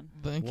for one.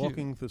 Thank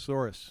Walking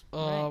thesaurus. you.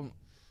 Right.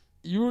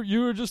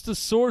 You were just a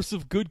source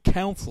of good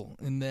counsel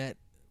in that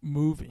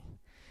movie,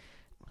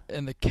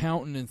 and the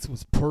countenance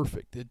was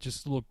perfect. It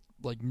just looked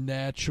like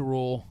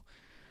natural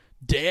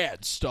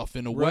dad stuff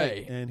in a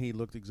way. And he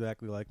looked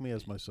exactly like me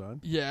as my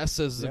son, Yes,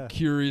 as Yeah. a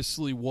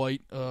curiously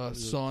white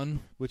son.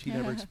 which he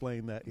never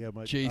explained that. Yeah,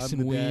 Jason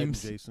I'm the dad, and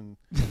Weems. Jason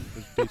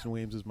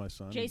Weems is my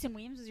son. Jason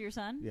Weems is your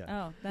son?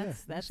 Yeah. Oh,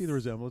 that's You that's see the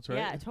resemblance, right?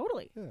 Yeah,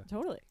 totally. Yeah.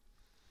 Totally.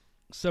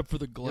 Except for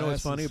the You glasses. know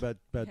what's funny about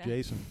Yeah.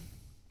 Jason?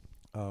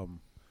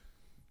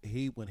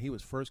 When he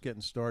was first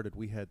getting started,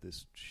 we had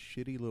this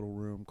shitty little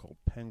room called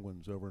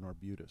Penguins over in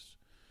Arbutus,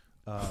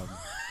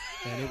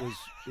 and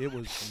it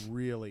was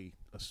really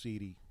a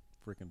seedy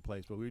freaking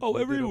place. But we did open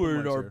everywhere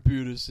in mics there.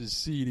 Arbutus is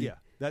seedy. Yeah,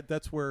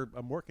 that's where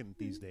I'm working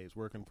these days.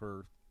 Working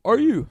for Are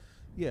you?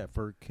 Yeah,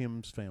 for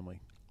Kim's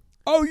family.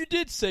 Oh, you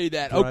did say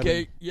that.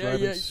 Okay. Yeah,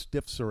 driving yeah.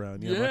 stiffs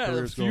around. Yeah, Yeah, my the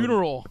career's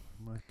funeral.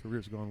 my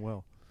career's going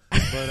well.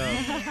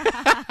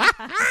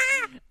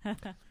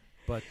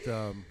 But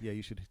yeah,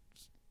 you should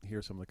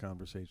hear some of the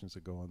conversations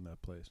that go on in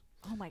that place.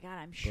 Oh my god,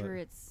 I'm sure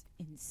it's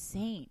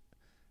insane.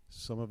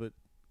 Some of it,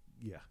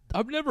 yeah.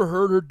 I've never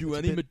heard her do It's a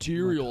any bit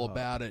material macabre.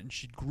 about it, and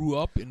she grew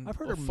up in I've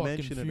heard a her fucking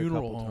mention it a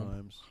funeral couple home.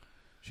 times.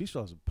 She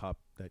still hasn't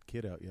popped that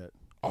kid out yet.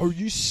 Are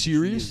you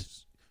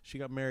serious? She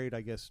got married,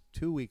 I guess,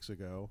 2 weeks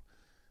ago.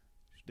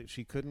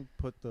 She couldn't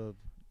put the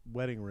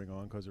wedding ring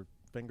on because her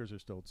fingers are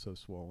still so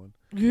swollen.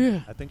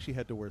 Yeah. I think she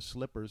had to wear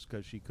slippers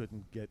because she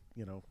couldn't get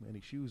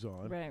any shoes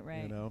on. Right,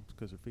 right.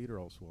 Because her feet are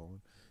all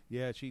swollen.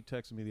 Yeah, she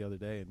texted me the other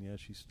day, and yeah,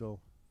 she's still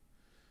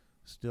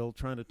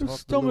trying to Her talk the little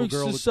stomach's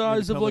girl the into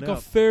size of like coming a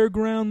out.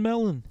 fairground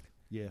melon.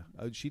 Yeah,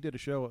 she did a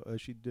show.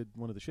 She did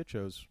one of the shit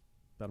shows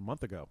about a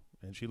month ago,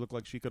 and she looked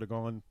like she could have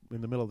gone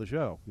in the middle of the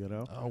show.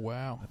 Oh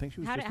wow. I think she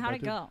was. How'd just it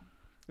about go?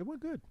 to. It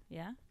went good.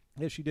 Yeah.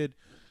 Yeah, she did.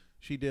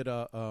 She did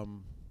a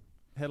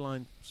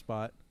headline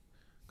spot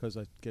because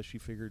I guess she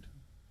figured.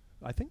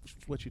 I think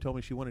what she told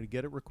me, she wanted to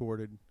get it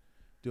recorded,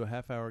 do a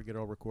half hour, get it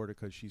all recorded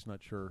because she's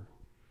not sure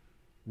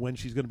when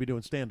she's going to be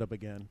doing stand up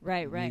again.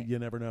 Right, right. You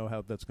never know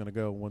how that's going to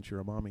go once you're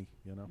a mommy,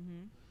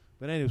 Mm-hmm.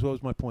 But anyways, what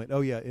was my point?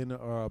 Oh yeah, in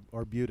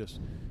Arbutus.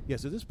 Yeah,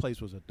 so this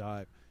place was a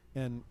dive,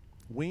 and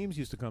Weems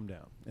used to come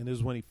down, and this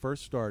is when he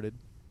first started,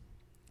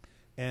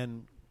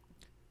 and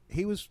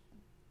he was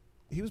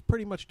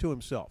pretty much to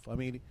himself. I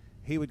mean,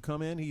 he would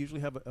come in. He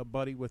usually have a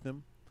buddy with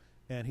him,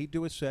 and he'd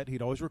do a set.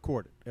 He'd always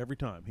record it every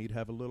time. He'd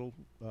have a little.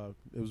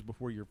 It was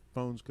before your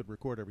phones could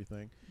record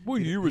everything.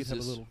 What year was He'd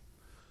have this?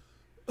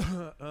 a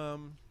little.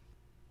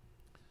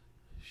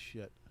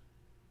 Shit.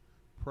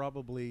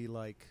 Probably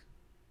like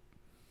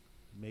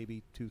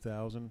maybe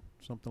 2000,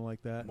 something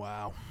like that.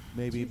 Wow.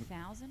 Maybe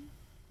 2000?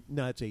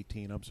 no, it's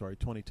 18. I'm sorry,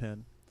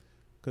 2010.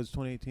 Because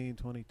 2018,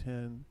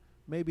 2010,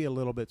 maybe a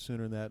little bit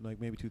sooner than that, like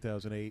maybe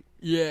 2008,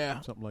 Yeah.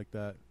 something like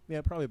that.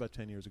 Yeah, probably about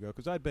 10 years ago.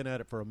 Because I'd been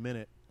at it for a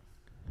minute.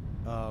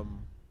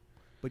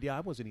 But yeah,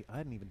 I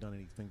hadn't even done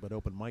anything but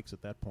open mics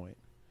at that point.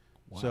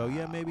 So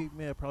yeah,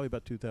 probably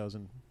about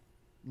 2000,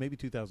 maybe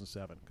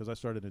 2007, because I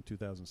started in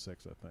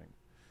 2006, I think.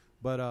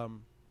 But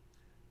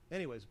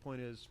anyways, the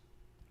point is,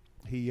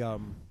 he'd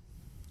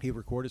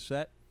record a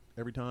set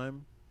every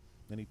time,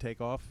 then he'd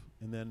take off,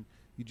 and then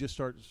you just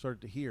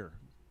started to hear,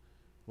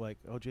 like,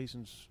 oh,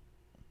 Jason's,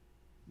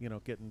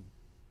 getting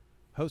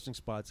hosting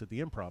spots at the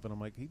Improv, and I'm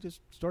like, he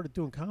just started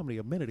doing comedy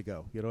a minute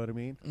ago. You know what I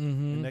mean? Mm-hmm.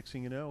 And next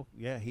thing you know,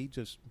 yeah, he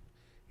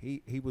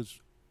was.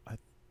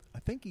 I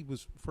think he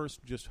was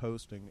first just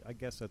hosting. I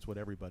guess that's what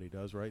everybody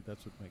does, right?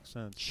 That's what makes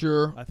sense.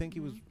 Sure. I think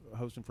he was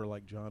hosting for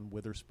like John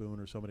Witherspoon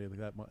or somebody like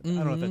that. I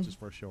don't know if that's his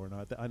first show or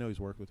not. I know he's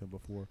worked with him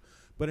before,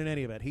 but in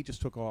any event, he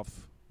just took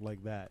off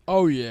like that.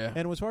 Oh yeah. And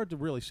it was hard to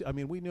really see. I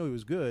mean, we knew he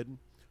was good,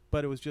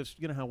 but it was just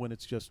how when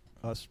it's just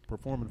us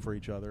performing for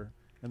each other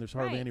and there's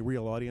hardly Right. any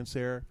real audience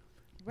there,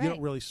 Right. you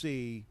don't really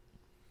see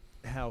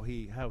how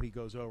he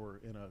goes over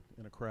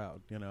in a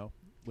crowd. With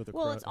a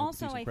Well, crowd, it's with a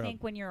also, decent I crowd.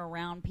 think, when you're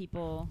around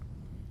people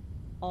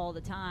all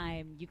the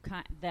time,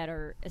 that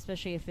are,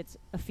 especially if it's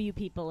a few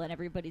people and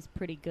everybody's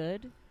pretty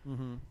good,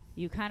 Mm-hmm.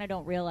 you kind of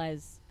don't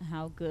realize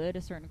how good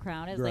a certain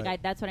crowd is. Right.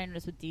 Like, that's what I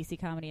noticed with DC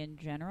comedy in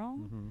general,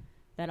 Mm-hmm.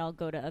 that I'll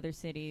go to other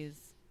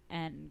cities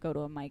and go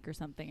to a mic or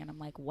something, and I'm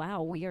like,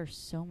 wow, we are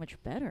so much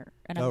better.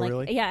 And I'm Oh, like,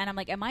 really? yeah, and I'm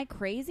like, am I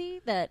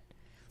crazy that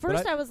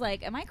first I was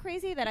like, am I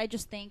crazy that I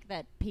just think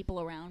that people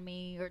around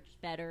me are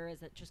just better?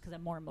 Is it just because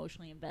I'm more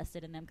emotionally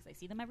invested in them because I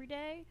see them every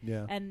day?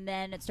 Yeah. And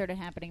then it started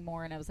happening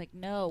more, and I was like,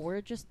 no,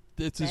 we're just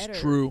This better. is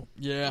true.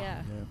 Yeah.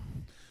 Yeah.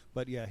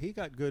 But yeah, he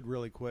got good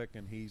really quick,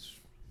 and he's,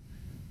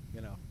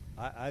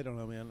 I don't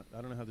know, man.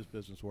 I don't know how this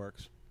business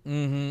works.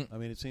 Mm-hmm. I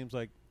mean, it seems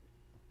like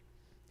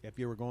if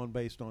you were going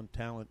based on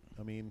talent,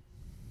 I mean,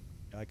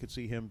 I could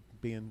see him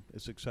being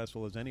as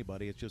successful as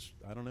anybody. It's just,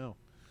 I don't know.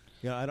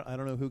 Yeah, I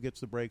don't know who gets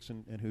the breaks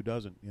and who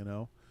doesn't,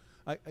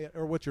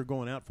 or what you're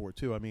going out for,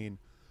 too. I mean,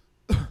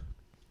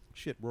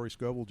 shit, Rory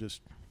Scovel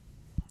just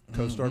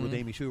co-starred with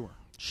Amy Schumer,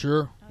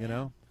 Sure. Oh,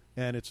 yeah.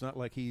 And it's not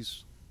like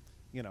he's,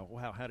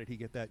 wow, how did he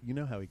get that? You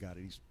know how he got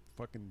it. He's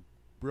fucking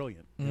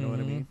brilliant. You know what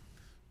I mean?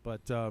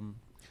 But,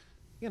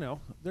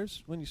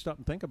 there's, when you stop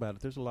and think about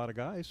it, there's a lot of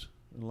guys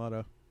and a lot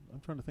of, I'm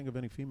trying to think of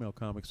any female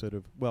comics that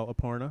have,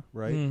 Aparna,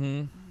 right?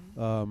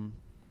 Mm-hmm.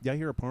 Yeah, I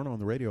hear Aparna on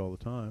the radio all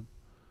the time.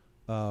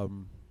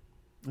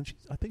 And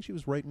I think she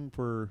was writing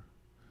for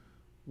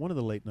one of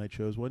the late night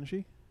shows, wasn't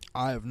she?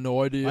 I have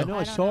no idea. I know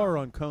I don't saw know. her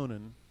on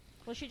Conan.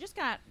 Well, she just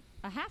got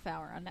a half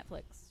hour on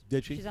Netflix.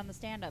 Did she? She's on the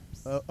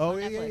stand-ups. Oh on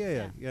yeah,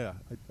 Netflix, yeah.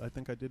 I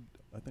think I did.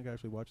 I think I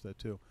actually watched that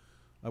too.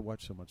 I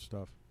watched so much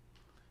stuff.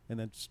 And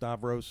then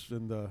Stavros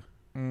and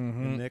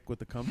and Nick with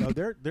the Oh,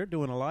 they're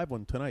doing a live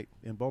one tonight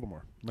in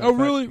Baltimore. Matter Oh, of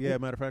fact- really? Yeah.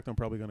 Matter of fact, I'm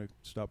probably going to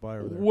stop by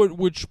over there.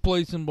 Which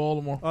place in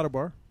Baltimore?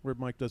 Autobar, where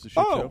Mike does the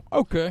shit show.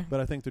 Okay. But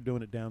I think they're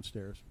doing it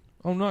downstairs.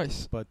 Oh,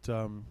 nice. But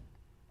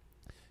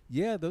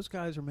yeah, those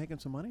guys are making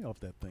some money off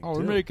that thing. Oh, too.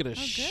 they're making a good.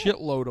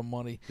 shitload of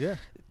money. Yeah,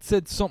 It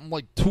said something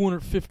like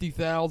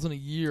 $250,000 a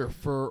year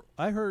for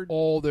I heard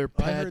all their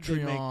I heard they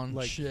make, Patreon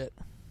like, shit.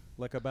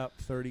 like about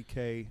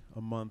 $30K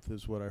a month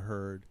is what I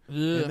heard.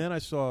 Yeah. And then I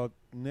saw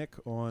Nick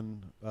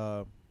on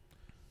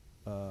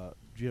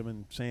Jim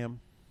and Sam,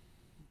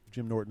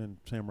 Jim Norton and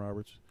Sam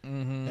Roberts,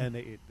 and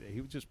he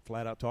was just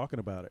flat out talking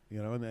about it,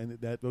 and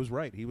that was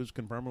right. He was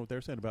confirming what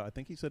they're saying about. I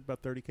think he said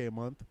about $30K a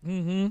month,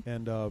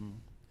 and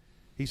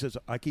he says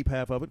I keep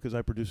half of it because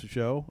I produce a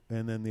show,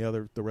 and then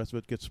the rest of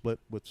it gets split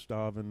with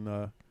Stav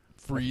and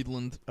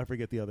Friedland. I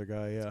forget the other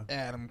guy. Yeah.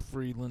 Adam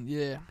Friedland.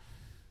 Yeah.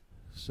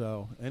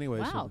 So,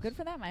 anyways, Wow, good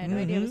for them. I had no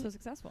idea it was so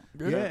successful.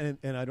 Yeah,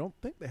 and I don't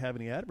think they have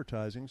any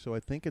advertising, so I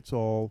think it's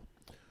all.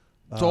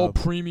 It's all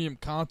premium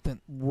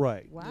content.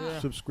 Right. Wow. Yeah.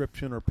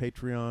 Subscription or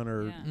Patreon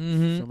or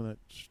Yeah. some of that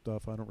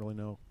stuff. I don't really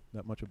know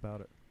that much about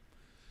it.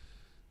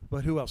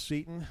 But who else?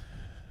 Seton.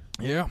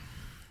 Yeah.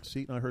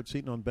 I heard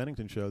Seton on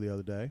Bennington show the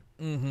other day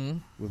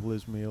with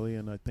Liz Mealy,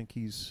 and I think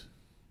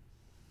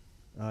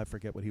I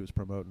forget what he was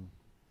promoting.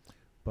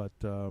 But,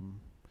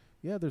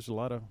 yeah, there's a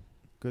lot of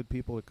good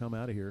people that come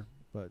out of here.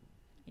 But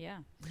Yeah.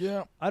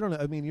 Yeah. I don't know.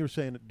 I mean, you were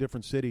saying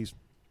different cities,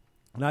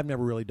 and I've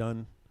never really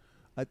done.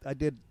 I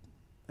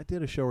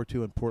did a show or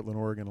two in Portland,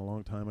 Oregon, a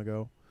long time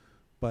ago,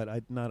 but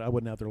I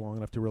wasn't out there long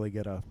enough to really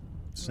get a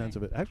sense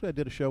of it. Actually, I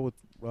did a show with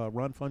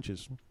Ron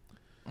Funches.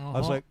 I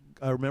was like,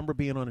 I remember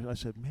being on it. I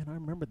said, man, I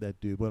remember that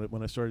dude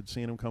when I started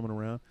seeing him coming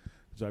around.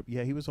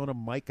 Yeah, he was on a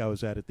mic I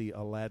was at the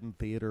Aladdin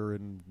Theater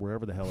and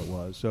wherever the hell it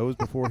was. So it was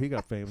before he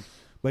got famous.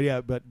 But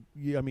yeah,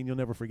 I mean, you'll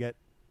never forget,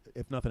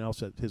 if nothing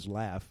else, his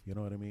laugh. You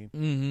know what I mean?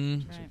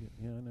 Mm-hmm. Right.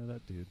 Yeah, I know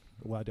that dude.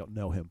 Well, I don't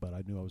know him, but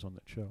I knew I was on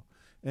that show.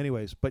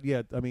 Anyways, but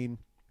yeah, I mean,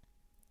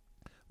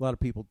 a lot of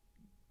people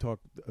talk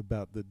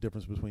about the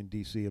difference between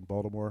DC and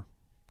Baltimore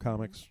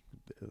comics.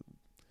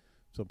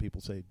 Some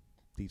people say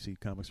DC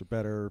comics are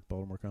better,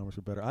 Baltimore comics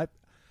are better.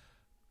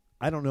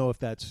 I don't know if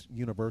that's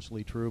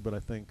universally true, but I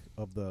think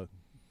of the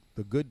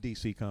good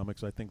DC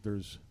comics, I think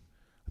there's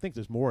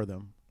more of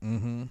them.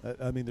 Mm-hmm.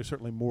 I mean, there's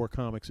certainly more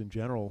comics in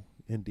general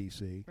in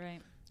DC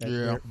Right.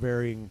 at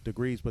varying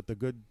degrees, but the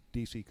good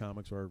DC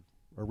comics are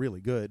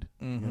really good.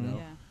 Mm-hmm. You know?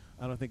 Yeah.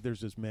 I don't think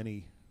there's as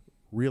many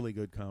really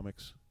good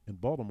comics in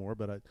Baltimore,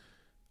 but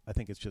I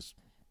think it's just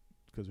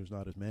because there's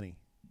not as many.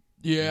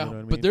 Yeah, You know what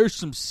I but mean? there's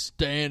some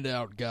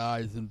standout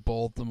guys in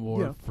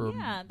Baltimore Yeah. for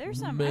Yeah, there's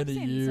some. I've many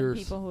seen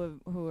years. some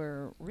people who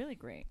are really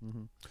great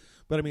Mm-hmm.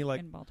 But I mean, like,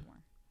 in Baltimore.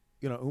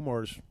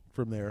 Umar's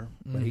from there,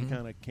 but he Mhm.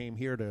 kind of came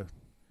here to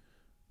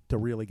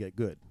really get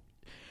good.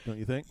 Don't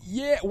you think?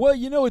 Yeah, well,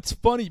 it's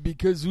funny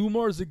because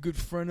Umar's a good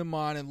friend of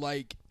mine, and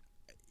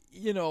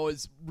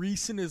as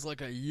recent as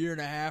like a year and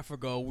a half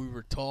ago, we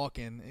were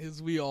talking.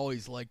 We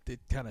always like to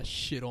kind of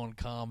shit on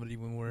comedy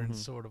when we're in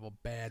sort of a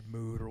bad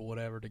mood or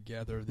whatever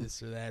together.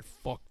 This or that.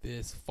 Fuck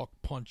this. Fuck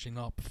punching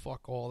up.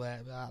 Fuck all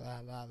that. Blah,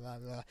 blah, blah, blah,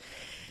 blah.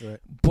 Right.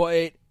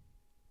 But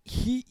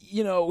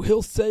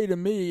he'll say to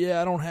me,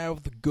 yeah, I don't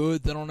have the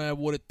goods. I don't have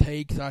what it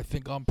takes. I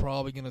think I'm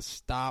probably going to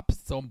stop at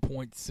some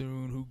point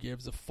soon. Who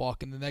gives a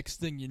fuck? And the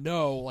next thing you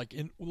know, like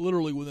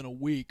literally within a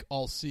week,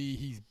 I'll see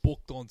he's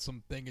booked on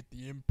something at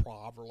the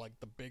Improv or like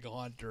the Big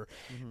Hunter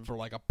for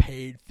like a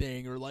paid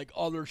thing or like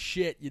other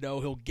shit.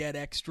 He'll get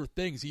extra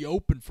things. He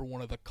opened for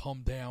one of the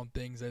Come Down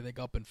things, I think,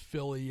 up in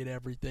Philly and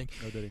everything.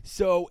 Oh, did he?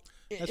 So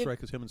That's right,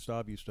 because him and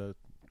Staub used to.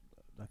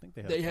 I think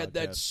they had. They a had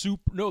that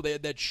podcast. they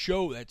had that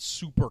show, that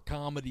super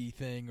comedy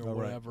thing or Oh,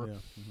 right, whatever.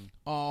 yeah.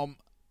 Mhm. Um,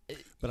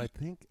 But I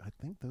think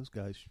those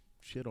guys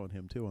shit on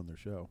him too on their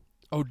show.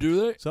 Oh,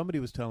 do they? Somebody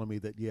was telling me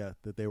that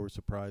that they were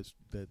surprised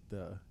that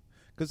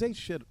because they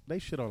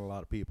shit on a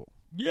lot of people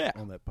Yeah.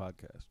 on that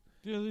podcast.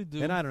 Yeah, they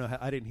do. And I don't know.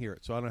 I didn't hear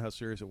it, so I don't know how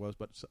serious it was.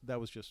 But that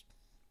was just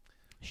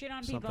Shit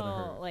on something I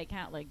people heard. like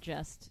how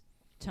just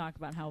talk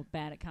about how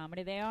bad at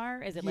comedy they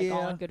are. Is it like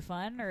all Yeah. in good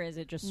fun, or is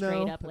it just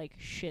straight No. up like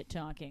shit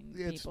talking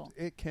people?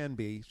 it can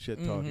be shit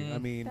talking. Mhm. I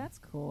mean, That's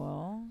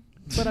cool.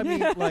 but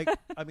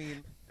I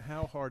mean,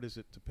 how hard is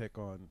it to pick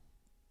on?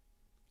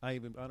 I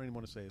don't even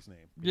want to say his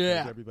name. Because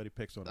Yeah. everybody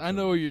picks on him. I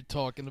know what you're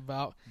talking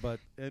about. but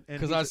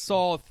Because I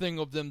saw a thing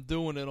of them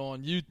doing it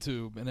on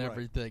YouTube and Right.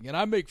 everything. And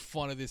I make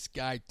fun of this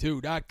guy, too.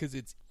 Not because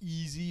it's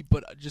easy,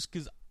 but just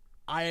because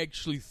I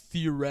actually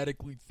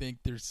theoretically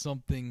think there's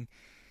something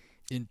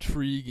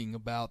intriguing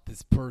about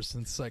this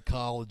person's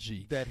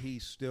psychology that he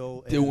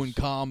still doing is,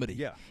 comedy.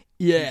 Yeah,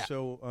 Yeah. He's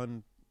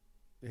so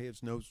he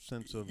has no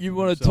sense of. You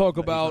wanna himself. talk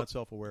He's about- not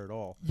self-aware at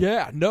all.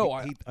 Yeah, no.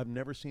 I've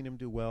never seen him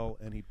do well,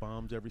 and he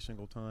bombs every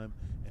single time.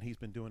 And he's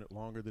been doing it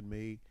longer than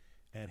me,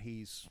 and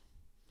he's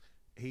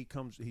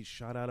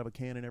shot out of a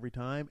cannon every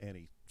time, and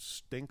he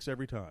stinks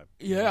every time.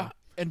 Yeah.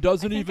 And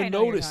doesn't I think I even know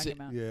what you're notice it.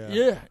 talking about. Yeah,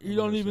 Yeah. I'm You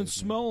gonna don't say even his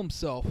name. smell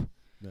himself.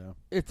 No,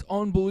 It's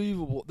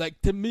unbelievable. Like,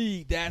 to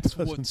me, that's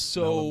Doesn't what's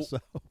smell so...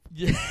 himself.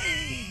 Yeah,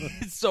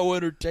 it's so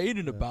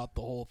entertaining Yeah. about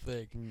the whole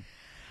thing. Mm.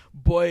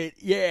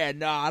 But yeah,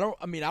 no, I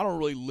don't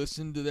really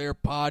listen to their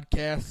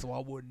podcast, so I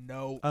wouldn't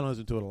know. I don't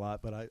listen to it a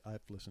lot, but I've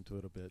listened to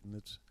it a bit, and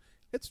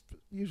it's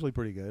usually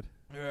pretty good.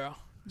 Yeah.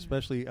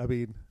 Especially, I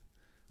mean,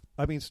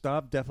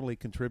 Staub definitely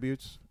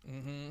contributes,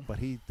 Mm-hmm. but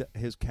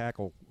his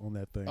cackle on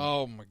that thing.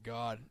 Oh my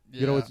God.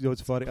 Yeah. You know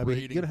what's funny? I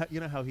mean, grating. you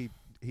know how he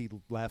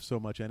laughs so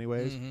much,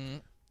 anyways. Mm-hmm.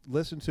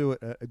 Listen to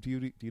it. Do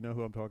you know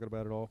who I'm talking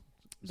about at all?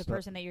 The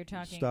person that you're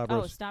talking.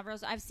 Stavros. Oh,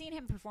 Stavros. I've seen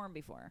him perform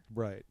before,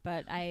 Right.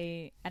 but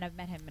I've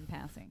met him in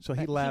passing. So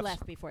But he laughs. He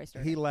left before I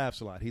started. He laughs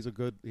a lot. He's a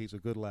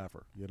good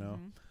laugher. You know.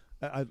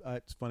 Mhm.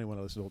 It's funny when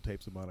I listen to old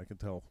tapes of mine. I can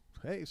tell.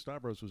 Hey,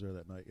 Stavros was there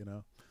that night. You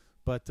know.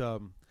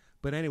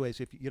 But anyways,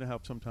 if you know how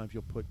sometimes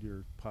you'll put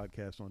your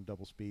podcast on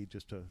double speed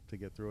just to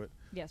get through it.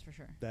 Yes, for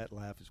sure. That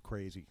laugh is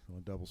crazy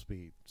on double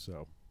speed.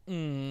 So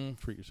Mm.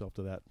 treat yourself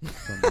to that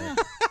someday.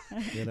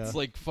 You know. It's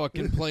like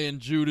fucking playing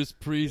Judas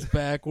Priest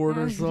backward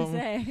I or was gonna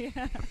something. say.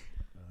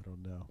 I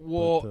don't know.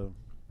 Well,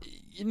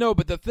 But,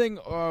 but the thing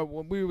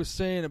when we were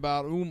saying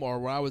about Umar,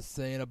 what I was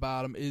saying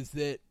about him is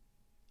that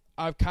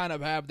I kind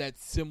of have that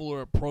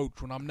similar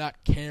approach when I'm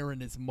not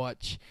caring as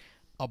much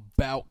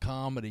about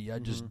comedy. I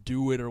just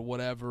do it or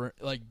whatever.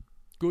 Like,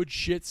 good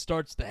shit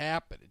starts to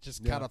happen. It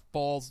just Yeah. kind of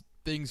falls.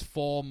 Things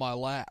fall in my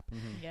lap.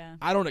 Yeah.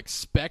 I don't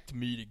expect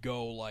me to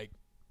go like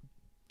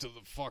to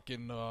the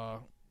fucking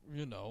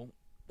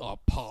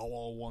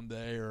Apollo one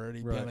day or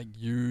any Right. kind of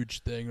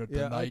huge thing or Yeah,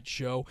 the I- night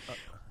show.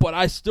 But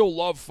I still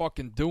love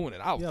fucking doing it.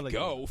 I'll yeah, like,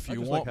 go if I you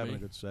just want like having me.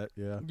 a good set.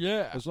 Yeah.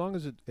 Yeah. As long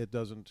as it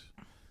doesn't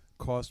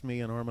cost me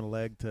an arm and a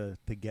leg to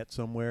get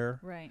somewhere,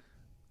 Right.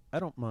 I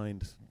don't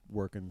mind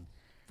working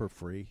for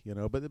free, you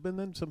know. But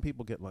then some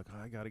people get like,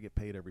 I got to get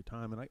paid every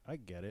time, and I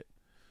get it.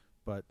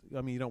 But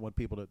I mean, you don't want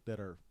people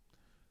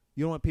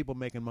you don't want people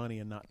making money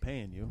and not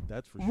paying you.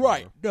 That's for sure.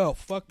 Right. No,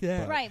 fuck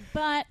that. Right,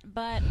 but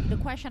the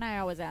question I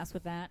always ask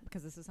with that,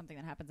 because this is something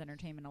that happens in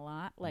entertainment a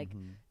lot, like,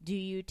 Mhm. do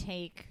you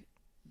take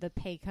the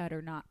pay cut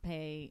or not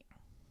pay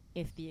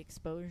if the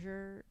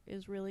exposure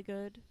is really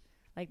good?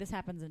 Like, this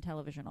happens in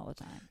television all the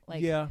time.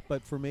 Like, yeah,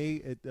 but for me,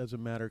 it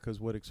doesn't matter because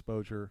what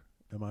exposure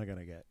am I going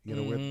to get? You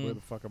know, where Mhm.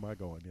 the fuck am I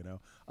going? You know,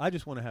 I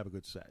just want to have a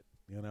good set.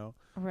 You know,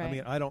 right. I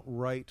mean, I don't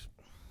write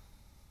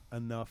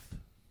enough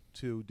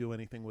to do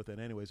anything with it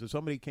anyway. So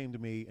somebody came to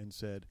me and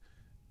said,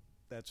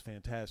 "That's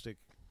fantastic.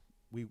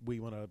 We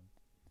want to,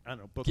 I don't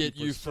know, book Get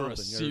you you for a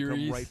something, or come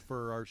series." write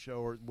for our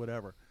show or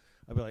whatever."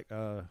 I'd be like,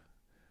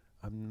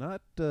 I'm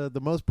not the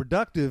most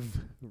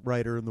productive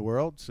writer in the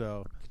world,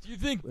 so Do you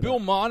think But, Bill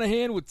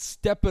Monahan would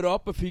step it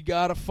up if he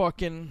got a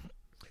fucking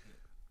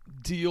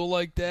deal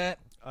like that?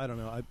 I don't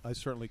know. I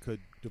certainly could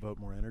devote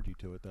more energy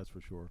to it. That's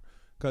for sure.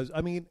 Because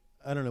I mean,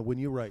 I don't know. When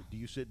you write, do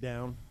you sit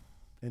down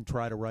and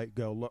try to write?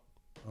 Go look.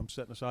 I'm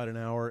setting aside an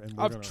hour, and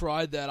we're I've gonna,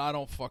 tried that. I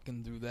don't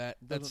fucking do that.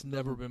 That's doesn't-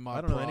 never doesn't- been my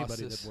I don't know process.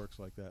 anybody that works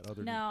like that.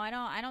 Other No, than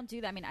I don't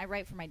do that. I mean, I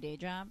write for my day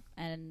job,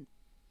 and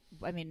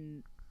I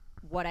mean,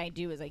 what I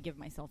do is I give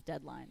myself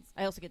deadlines.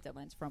 I also get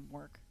deadlines from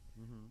work,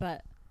 Mhm.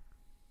 but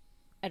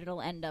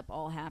it'll end up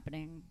all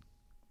happening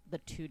the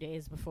 2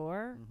 days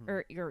before, Mhm.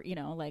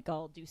 or like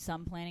I'll do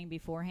some planning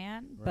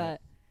beforehand, Right.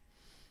 but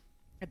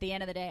at the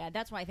end of the day,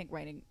 that's why I think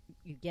writing,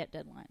 you get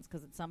deadlines,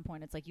 because at some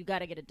point it's like you got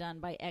to get it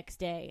done by X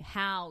day.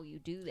 How you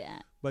do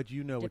that, But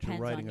you know what you're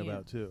Depends writing on you.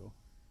 about too.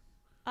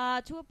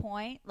 to a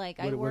point. Like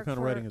I What work kind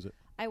for of writing is it?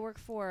 I work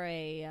for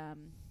a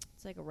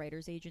it's like a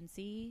writer's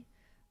agency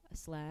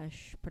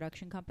 /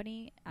 production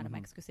company out of Mhm.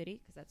 Mexico City,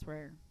 because that's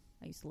where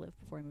I used to live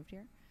before I moved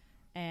here.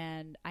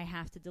 And I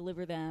have to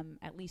deliver them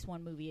at least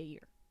one movie a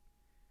year.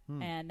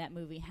 Hmm. And that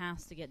movie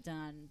has to get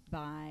done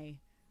by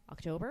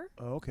October.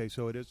 Oh, okay,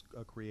 so it is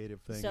a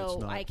creative thing. So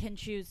it's not, I can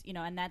choose,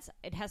 and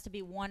it has to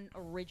be one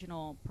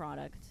original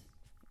product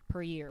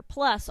per year,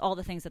 plus all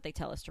the things that they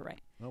tell us to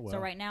write. Oh, wow. So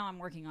right now I'm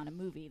working on a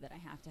movie that I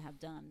have to have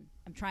done.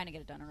 I'm trying to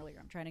get it done earlier.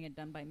 I'm trying to get it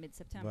done by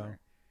mid-September. Wow.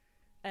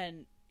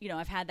 And, you know,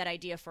 I've had that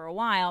idea for a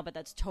while, but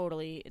it's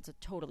a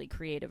totally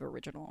creative,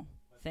 original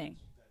thing.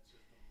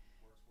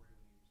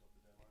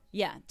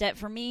 Yeah,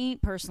 for me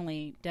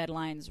personally,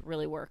 deadlines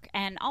really work.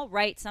 And I'll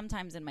write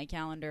sometimes in my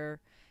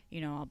calendar,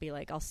 you know, I'll be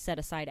like, I'll set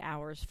aside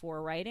hours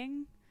for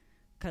writing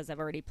because I've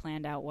already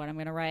planned out what I'm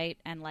going to write.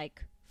 And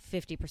like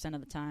 50% of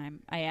the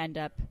time, I end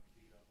up.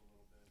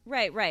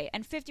 Right.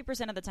 And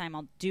 50% of the time,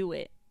 I'll do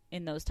it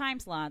in those time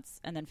slots.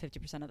 And then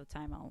 50% of the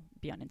time, I'll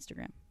be on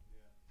Instagram.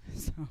 Yeah.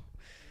 So. Yeah,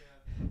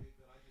 but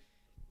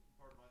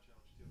part of my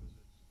challenge too is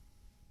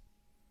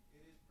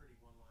it is pretty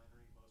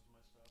one-linery, most of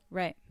my stuff.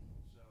 Right.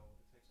 So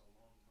it takes a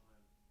long time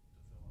to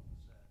fill up the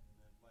set, and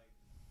then like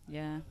I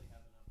Yeah. don't really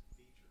have enough to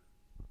feature.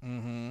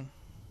 Mm-hmm.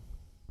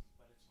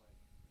 But it's like,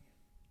 man,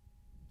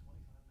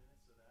 25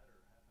 minutes of that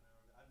or half an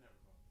hour. I've never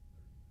gone 30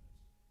 minutes.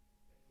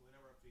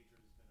 Whenever I've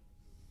featured, it's been in a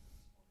movie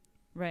that's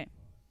 20 Right.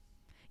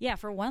 Yeah,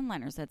 for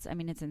one-liners, it's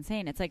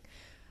insane. It's like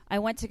I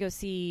went to go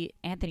see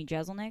Anthony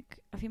Jeselnik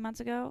a few months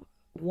ago.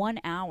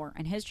 1 hour,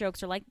 and his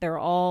jokes are like they're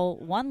all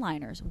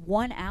one-liners.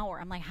 1 hour.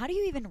 I'm like, how do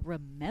you even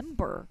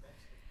remember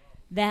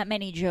that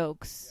many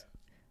jokes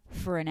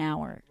for an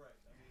hour? Right.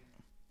 I mean,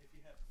 if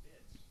you have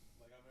bits,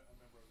 like I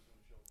remember I was doing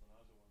a show with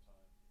Bonazo one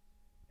time,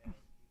 and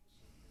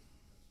he was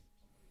so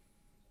pissed because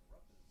somebody was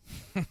interrupting him.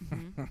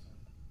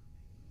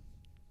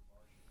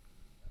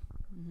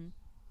 Mm-hmm.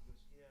 He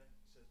goes, yeah,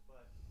 he says,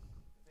 but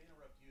if they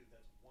interrupt you,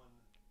 that's one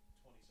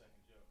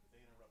 20-second joke. If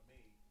they interrupt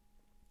me,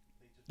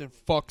 they just It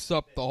fucks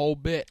up the whole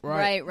bit,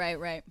 right? Right.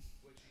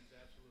 which he's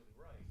absolutely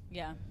right.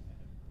 Yeah.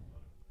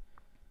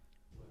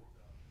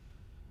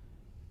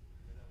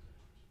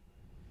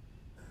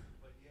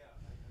 But yeah,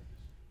 I can't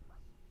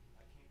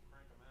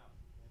crank them out.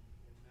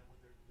 And then when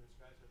there's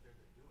guys out there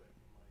that do it,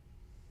 I'm like,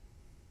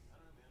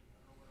 I don't know, man. I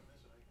don't know what I'm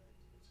missing.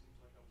 It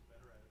seems like I was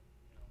better at it,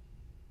 you know,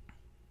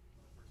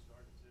 when I first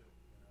started too.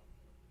 You know,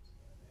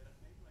 and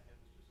maybe my head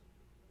was just in a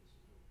different place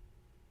too.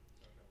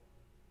 So I got a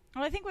lot.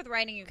 Well, I think with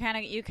writing, you kind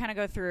of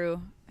go through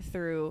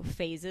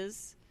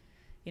phases.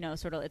 You know,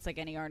 sort of. It's like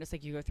any artist,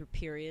 like you go through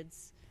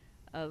periods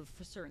of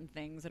certain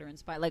things that are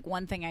inspired. Like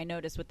one thing I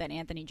noticed with that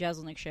Anthony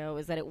Jeselnik show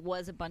is that it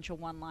was a bunch of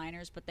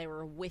one-liners, but they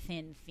were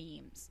within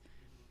themes.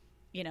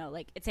 You know,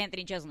 like it's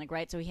Anthony Jeselnik,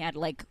 right? So he had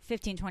like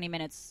 15, 20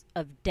 minutes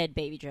of dead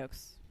baby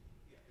jokes.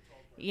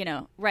 You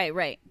know,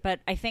 right. But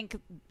I think,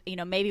 you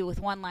know, maybe with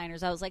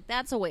one-liners, I was like,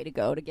 that's a way to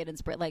go to get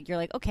inspired. Like you're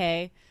like,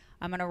 okay,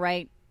 I'm gonna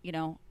write, you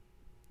know,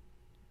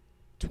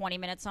 20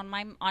 minutes on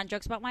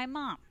jokes about my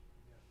mom.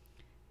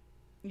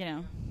 You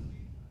know.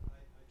 I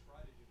try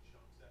to do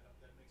chunks. That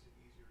makes it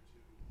easier to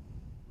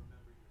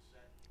remember your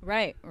set.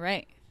 Right.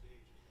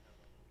 Stage is to have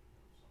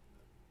something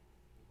that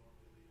will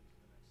normally lead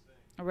into the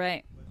next thing.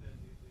 Right. But then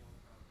the only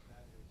problem with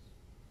that is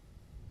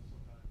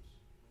sometimes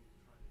when you're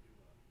trying to do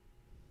a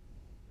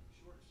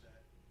shorter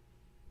set,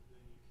 then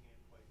you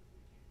can't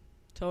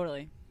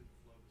Totally. do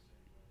the flow the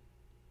same way.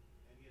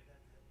 And yet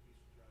that used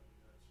to drive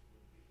me nuts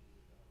when people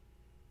would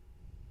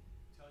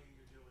tell you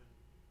you're doing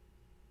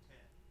 10.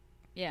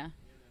 Yeah.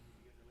 And then when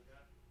you get there,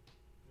 like,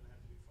 going to have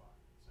to do 5.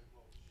 It's like,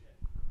 well, shit.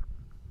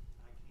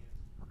 I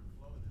can't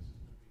flow in this. Is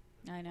going to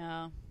be. I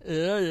know.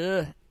 Yeah. You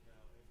know,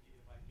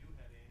 if I do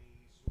have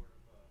any sort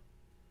of,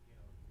 you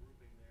know,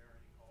 grouping there,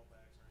 any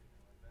callbacks or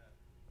anything like that,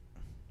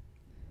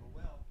 oh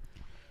well.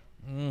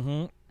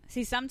 Mm-hmm.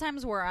 See,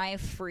 sometimes where I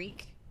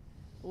freak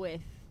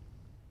with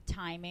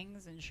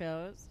timings and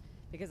shows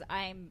because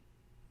I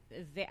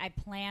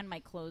plan my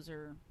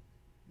closer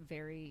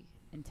very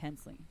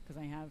intensely because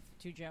I have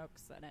 2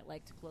 jokes that I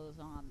like to close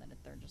on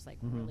that they're just like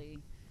really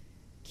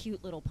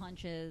cute little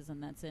punches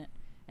and that's it.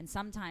 And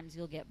sometimes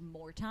you'll get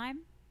more time,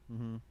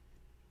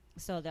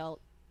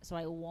 so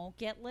I won't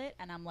get lit,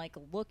 and I'm like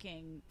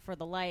looking for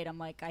the light. I'm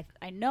like,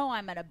 I know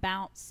I'm at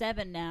about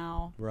 7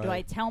 now. Right. Do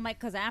I tell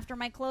because after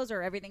my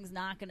closer, everything's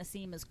not going to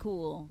seem as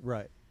cool.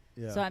 Right.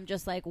 Yeah. So I'm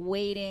just like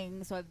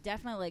waiting. So I've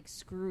definitely like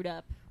screwed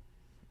up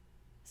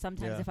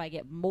sometimes if I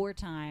get more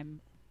time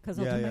because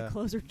I'll do my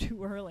closer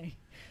too early.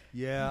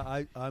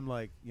 Yeah, I'm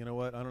like, you know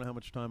what? I don't know how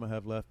much time I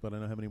have left, but I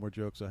know how many more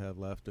jokes I have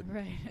left. And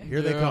Right.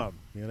 here they Yeah. come,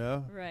 you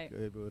know? Right.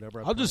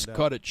 Whatever I'll just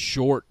cut it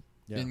short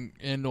Yeah. and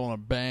end on a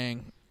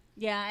bang.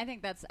 Yeah, I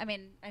think that's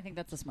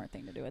a smart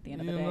thing to do at the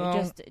end of the You day.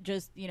 know.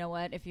 Just you know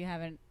what? If you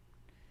haven't,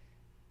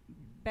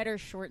 better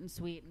short and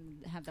sweet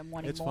and have them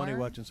wanting It's more. funny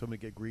watching somebody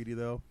get greedy,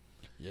 though,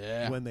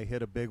 Yeah. when they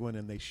hit a big one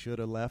and they should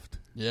have left.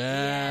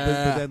 Yeah.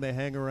 But then they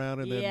hang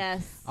around and then...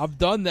 Yes. I've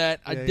done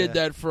that. I Yeah, did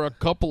yeah. that for a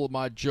couple of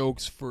my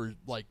jokes for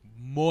like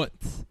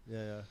months.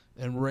 Yeah.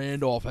 And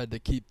Randolph had to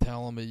keep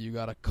telling me, you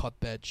got to cut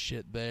that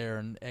shit there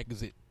and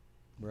exit.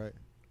 Right.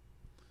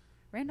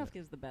 Randolph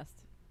gives the best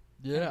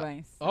Yeah.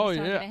 advice. I Oh, was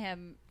talking yeah. to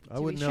him. I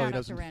wouldn't know. Shout He out to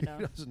doesn't,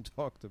 Randolph. he doesn't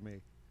talk to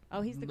me.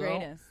 Oh, he's the No.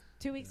 greatest.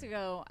 2 weeks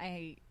ago,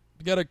 You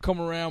got to come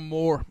around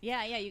more.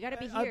 yeah, you got to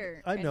be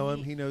here. I And know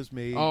him. He knows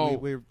me.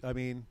 Oh. I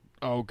mean,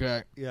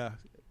 Okay. yeah.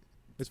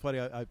 It's funny.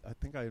 I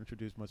think I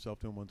introduced myself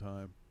to him one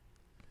time.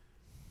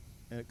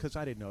 because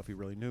I didn't know if he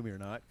really knew me or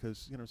not,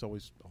 because there's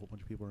always a whole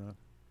bunch of people around.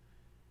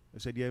 I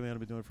said, "Yeah, man, I've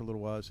been doing it for a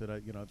little while." I said,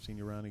 I've seen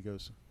you around." He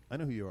goes, "I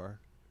know who you are,"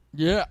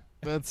 Yeah,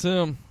 that's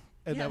him.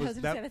 and Yeah, that I was was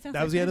gonna say, that sounds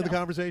that was like the end of the Randolph.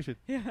 conversation.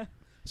 Yeah. I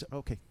said,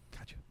 "Okay,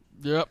 gotcha.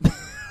 Yep.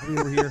 I'll be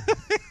over here."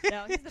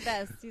 No, he's the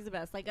best. He's the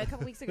best. Like a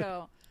couple weeks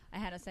ago, I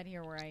had a set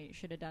here where I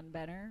should have done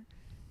better,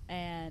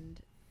 and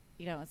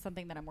it's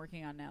something that I'm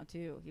working on now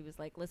too. He was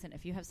like, "Listen,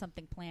 if you have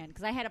something planned,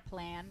 because I had a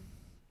plan,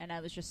 and I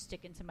was just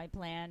sticking to my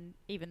plan,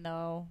 even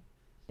though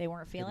they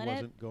weren't feeling it it."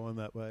 wasn't going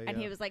that way. And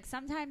yeah. he was like,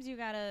 "Sometimes you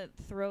gotta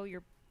throw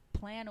your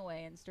plan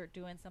away and start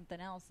doing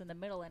something else in the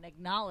middle, and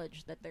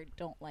acknowledge that they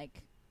don't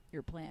like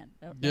your plan.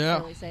 Don't Yeah.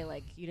 necessarily say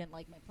like you didn't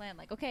like my plan.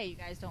 Like, okay, you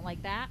guys don't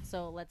like that,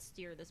 so let's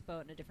steer this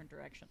boat in a different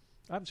direction."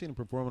 I haven't seen him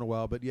perform in a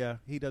while, but yeah,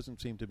 he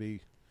doesn't seem to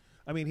be.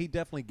 I mean, he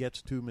definitely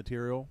gets to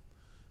material,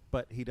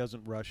 but he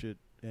doesn't rush it,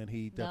 and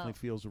he definitely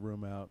feels the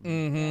room out.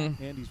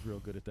 Mm-hmm. And he's real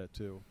good at that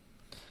too.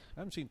 I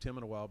haven't seen Tim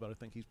in a while, but I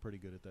think he's pretty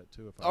good at that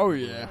too. If I Oh,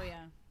 remember yeah. right. Oh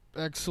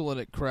yeah. Excellent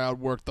at crowd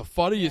work. The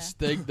funniest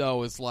thing,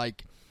 though, is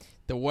like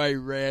the way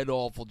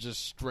Randolph will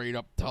just straight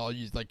up tell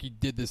you, like he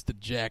did this to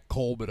Jack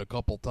Coleman a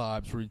couple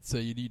times, where he'd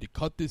say, "You need to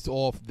cut this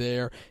off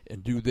there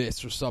and do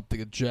this or something,"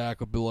 and Jack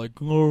would be like,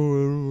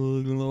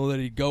 "Oh," then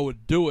he'd go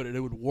and do it, and it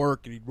would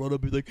work, and he'd run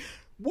up and be like,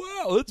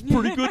 "Wow, that's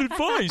pretty good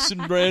advice,"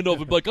 and Randolph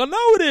would be like, "I know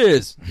it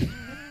is."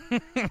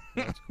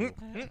 That's cool.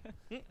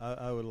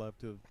 I would love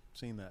to have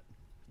seen that.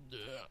 Yeah.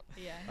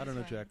 Yeah. I don't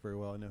know he's Jack very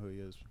well. I know who he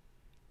is.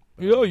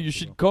 but I Yo, don't you know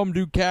should him. come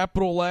do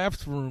Capitol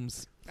Laughs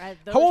Rooms.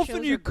 those How often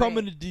shows do you are come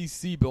great. into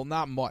D.C., Bill?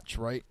 Not much,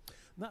 right?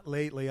 Not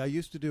lately. I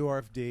used to do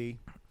RFD.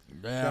 Yeah,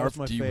 That was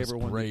my RFD favorite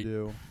one to great.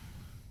 do.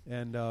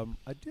 And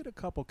I did a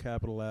couple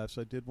Capital Laughs.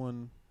 I did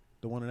one,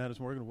 the one in Adams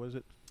Morgan. Was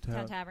it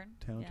Town Tavern?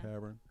 Town Yeah.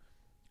 Tavern?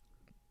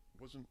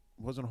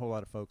 Wasn't a whole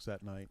lot of folks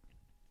that night.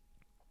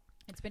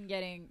 It's been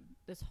getting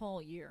this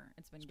whole year.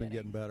 It's been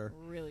getting better.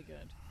 Really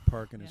good.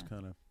 Parking is Yeah.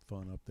 kind of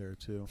fun up there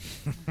too.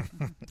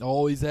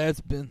 Always has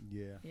been.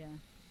 Yeah. Yeah.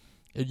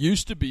 It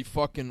used to be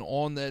fucking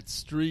on that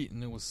street,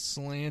 and it was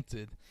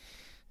slanted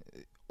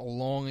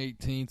along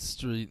 18th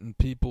Street, and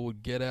people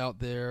would get out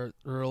there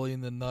early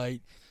in the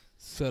night,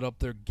 set up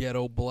their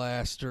ghetto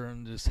blaster,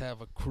 and just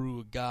have a crew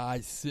of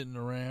guys sitting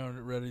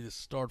around ready to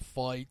start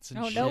fights and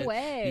Oh, shit. no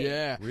way.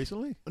 Yeah.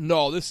 Recently?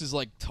 No, this is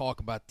like talk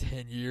about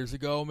 10 years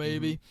ago,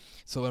 maybe.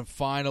 So then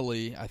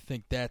finally, I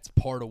think that's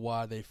part of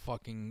why they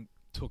fucking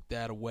took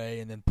that away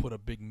and then put a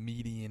big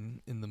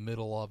median in the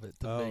middle of it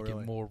to Oh, make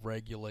really? it more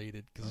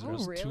regulated because Oh, there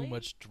was too really?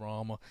 much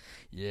drama.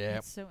 Yeah.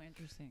 That's so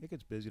interesting. It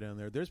gets busy down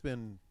there. There's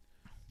been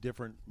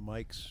different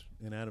mics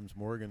in Adams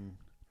Morgan.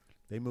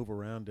 They move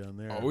around down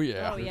there. Oh,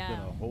 yeah. Oh, There's yeah. been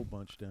a whole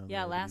bunch down there.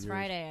 Yeah, over the last years.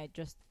 Friday I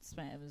just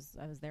spent.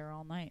 I was there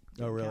all night.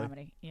 Oh, doing really?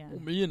 Comedy. Yeah. Well,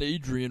 me and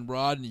Adrian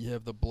Rodney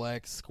have the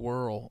Black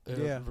Squirrel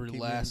Yeah, every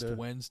keep last meaning to-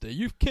 Wednesday.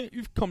 You've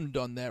come and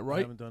done that, I right?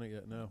 haven't done it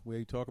yet. No,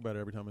 we talk about it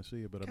every time I see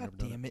you, but I've God never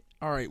done damn it!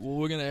 All right, well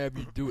we're gonna have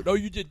you do it. No,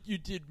 you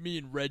did me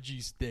and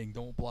Reggie's thing.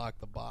 Don't block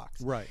the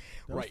box. Right.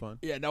 That was Right. fun.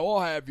 Yeah. Now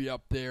I'll have you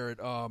up there at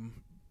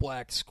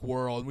Black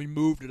Squirrel, and we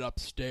moved it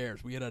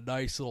upstairs. We had a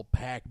nice little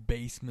packed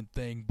basement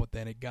thing, but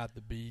then it got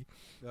to be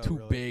Oh, too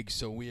really? big,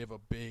 so we have a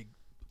big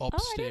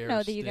upstairs. I didn't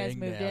know that you guys thing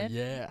moved now. in.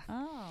 Yeah,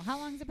 Oh, how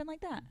long has it been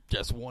like that?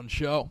 just one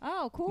show.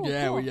 Oh, cool.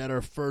 yeah, cool. we had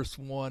our first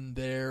one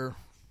there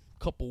a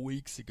couple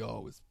weeks ago.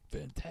 It was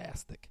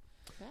fantastic.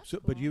 That's So,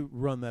 but cool. you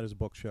run that as a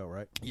book show,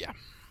 right? Yeah.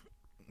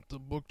 The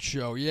book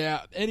show,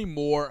 yeah.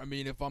 Anymore, I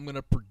mean, if I'm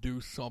gonna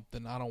produce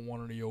something, I don't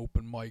want any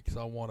open mics.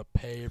 I want to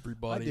pay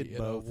everybody, I did and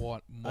both. I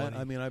want money.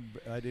 I mean,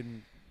 I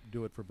didn't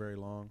do it for very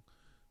long,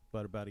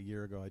 but about a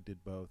year ago I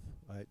did both.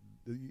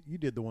 You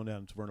did the one down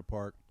in Severna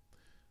Park,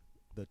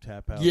 the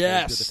tap house.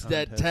 yes, the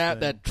that contest thing.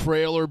 that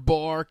trailer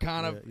bar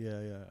kind of.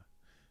 Yeah,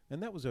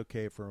 and that was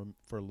okay for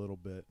a little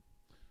bit,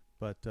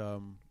 but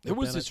There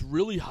was this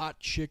really hot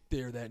chick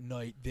there that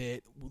night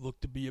that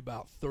looked to be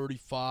about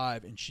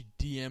 35, and she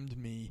DM'd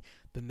me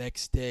the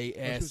next day Oh,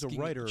 she was a asking.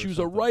 writer or She was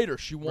something. a writer.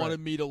 She Right. wanted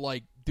me to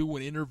like do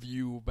an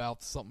interview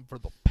about something for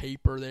the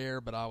paper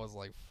there, but I was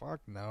like,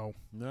 "Fuck no,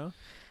 no.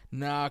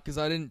 nah," because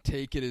I didn't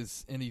take it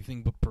as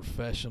anything but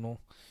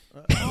professional.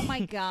 Oh my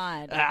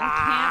god!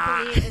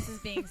 I can't believe this is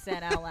being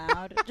said out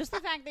loud. Just the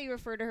fact that you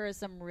refer to her as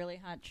some really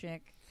hot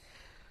chick.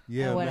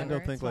 Yeah, men whatever, don't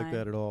think it's like fine.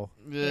 that at all.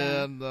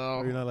 Yeah, Yeah. no.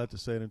 Or you're not allowed to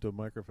say it into a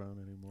microphone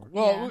anymore.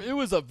 Well, Yeah. it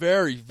was a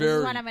very, This is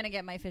very. when I'm going to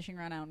get my fishing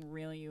rod out and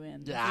reel you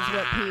in. This is Yeah.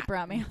 what Pete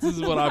brought me. This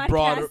is on what the I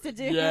brought her. podcast to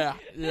do. Yeah,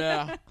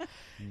 yeah.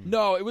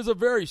 No, it was a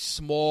very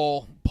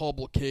small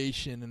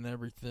publication and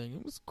everything.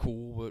 It was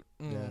cool,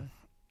 but Yeah.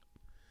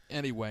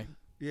 Anyway,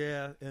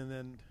 Yeah, and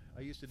then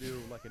I used to do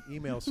like an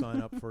email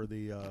sign up for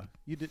the.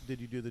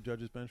 Did you do the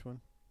judges bench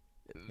one?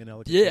 In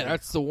Ellicott yeah, City?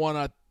 that's the one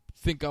I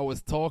think I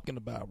was talking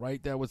about,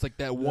 right? That was like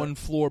that No. one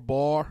floor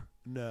bar.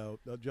 No,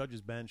 the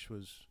judge's bench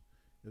was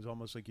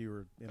almost like you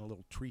were in a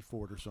little tree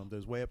fort or something. It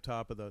was way up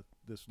top of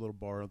this little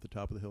bar at the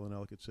top of the hill in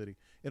Ellicott City.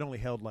 It only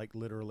held like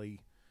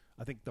literally,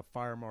 I think the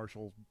fire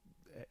marshal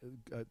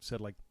said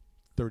like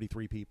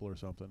 33 people or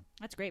something.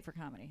 That's great for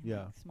comedy.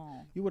 Yeah. Like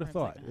small. You would have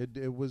rooms like thought that.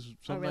 it was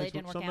some really? nights.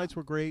 Didn't work Some out? nights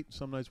were great.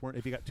 Some nights weren't.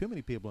 If you got too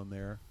many people in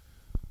there,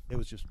 It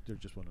was just they're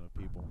just one of the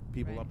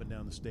people Right. up and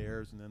down the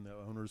stairs, and then the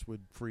owners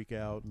would freak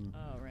out, and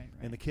Oh, right.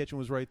 and the kitchen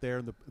was right there,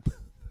 and the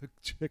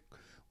chick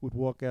would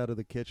walk out of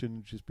the kitchen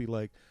and just be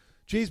like,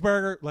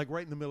 cheeseburger, like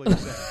right in the middle of your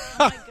set,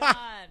 Oh, my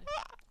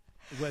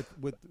God.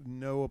 with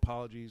no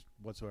apologies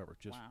whatsoever,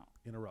 just Wow.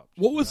 interrupt.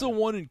 What was the Right.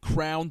 one in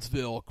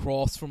Crownsville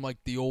across from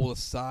like the old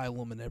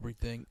asylum and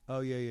everything?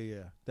 Oh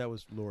yeah. That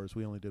was Laura's.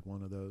 We only did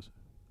one of those.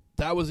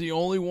 That was the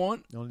only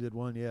one? Only did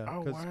one, yeah.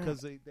 Oh, wow.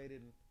 Because they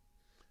didn't.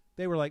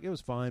 They were like, it was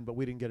fine, but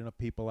we didn't get enough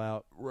people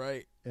out,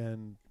 Right.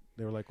 and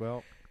they were like,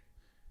 well,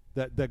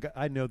 that guy,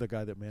 I know the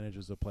guy that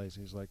manages the place.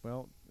 He's like,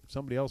 well, if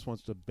somebody else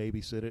wants to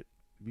babysit it,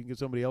 if you can get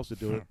somebody else to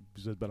do it.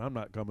 He says, but I'm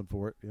not coming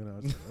for it. You know.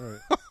 I said, all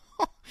right.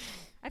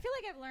 I feel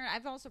like I've learned.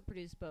 I've also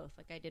produced both.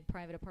 Like I did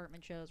private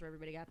apartment shows where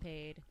everybody got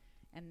paid,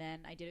 and then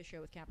I did a show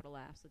with Capital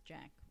Laughs with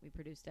Jack. We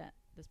produced at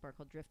this bar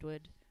called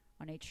Driftwood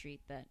on 8th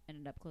Street that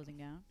ended up closing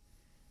down.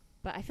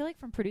 But I feel like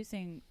from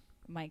producing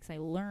mics, I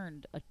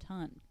learned a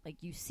ton. Like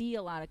you see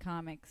a lot of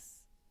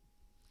comics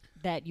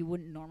that you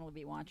wouldn't normally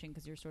be watching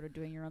because you're sort of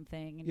doing your own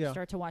thing, and you Yeah.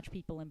 start to watch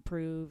people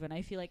improve. And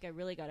I feel like I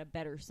really got a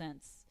better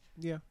sense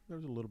Yeah, there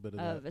was a little bit of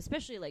of, that.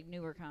 especially like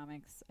newer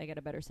comics. I got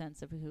a better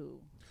sense of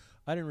who.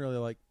 I didn't really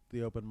like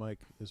the open mic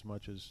as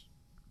much as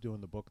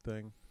doing the book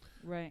thing,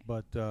 Right.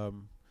 but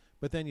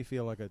then you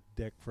feel like a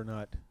dick for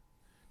not.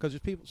 Because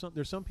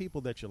there's some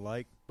people that you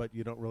like, but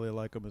you don't really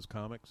like them as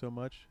comics so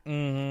much.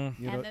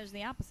 Mm-hmm. You And know? there's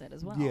the opposite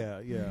as well.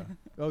 Yeah.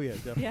 Oh yeah,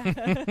 definitely.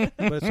 Yeah.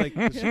 But it's like,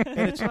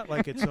 and it's not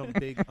like it's some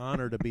big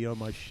honor to be on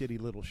my shitty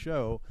little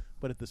show,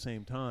 but at the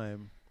same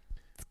time,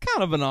 It's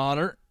kind of an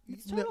honor.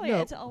 It's No, totally.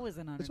 no. It's always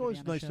an honor. it's to always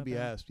be on a nice show, to be though.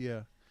 asked.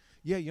 Yeah.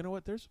 You know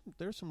what? There's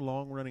some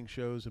long running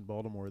shows in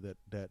Baltimore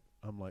that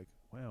I'm like,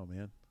 wow,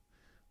 man,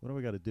 what do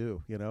we got to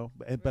do? You know,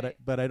 Right.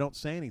 but I don't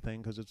say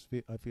anything because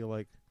I feel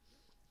like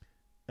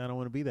I don't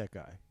want to be that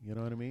guy. You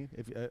know what I mean?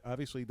 If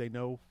obviously they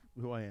know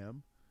who I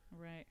am.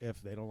 Right.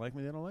 If they don't like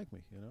me, they don't like me.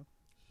 You know.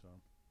 So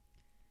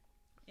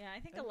Yeah, I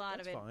think And a lot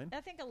of that's it. fine.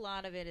 I think a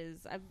lot of it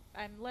is.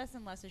 I'm less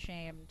and less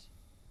ashamed.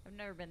 I've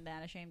never been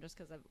that ashamed, just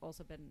because I've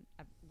also been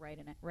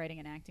writing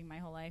and acting my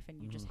whole life, and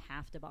you just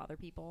have to bother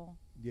people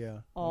yeah.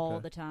 all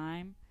okay. the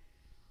time.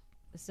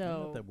 I'm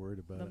So not that worried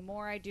about the it.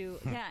 more I do,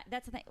 yeah,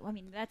 that's the thing. I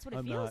mean, that's what it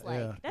I'm feels not, like.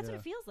 yeah, That's what yeah.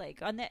 it feels like.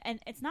 And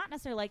it's not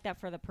necessarily like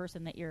that for the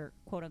person that you're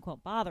quote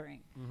unquote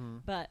bothering, Mm-hmm.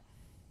 but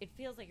it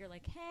feels like you're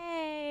like,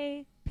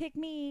 hey, pick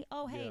me.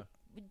 Oh, hey,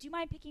 do you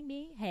mind picking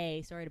me?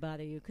 Hey, sorry to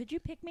bother you. Could you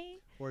pick me?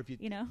 Or if you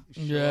You know?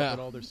 show Yeah. up at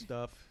all their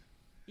stuff,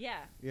 Yeah.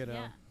 you know,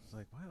 Yeah. it's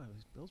like, wow,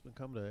 Bill's been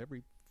coming to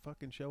every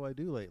fucking show I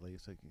do lately.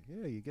 It's like,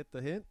 yeah, you get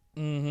the hint,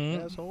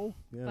 Mm-hmm. asshole.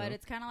 You But know.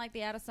 it's kind of like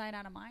the out of sight,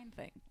 out of mind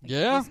thing. Like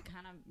Yeah.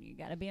 you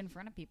got to be in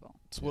front of people.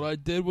 That's what I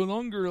did with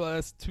Unger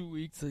last 2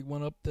 weeks. I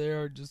went up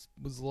there, just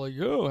was like,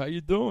 "Yo, how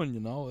you doing?" You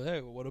know, hey,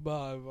 what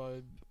about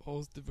I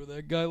hosted for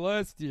that guy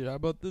last year? How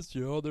about this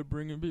year? Oh, they're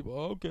bringing people.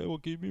 Okay, well,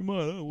 keep me in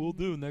mind. Oh, we'll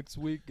do next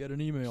week. Get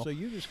an email. So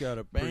you just got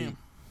a Bam.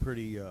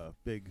 pretty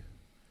big,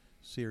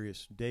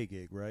 serious day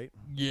gig, right?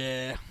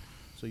 Yeah,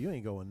 So you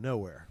ain't going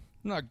nowhere,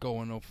 not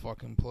going no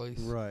fucking place.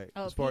 right?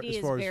 Oh, as far, PD as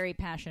is far very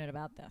passionate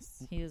about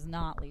this. He is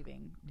not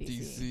leaving DC.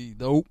 DC,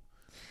 nope.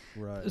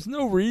 right. There's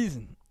no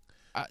reason.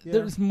 Yeah.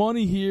 There's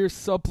money here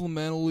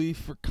supplementally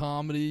for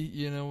comedy,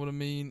 you know what I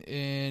mean?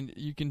 And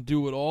you can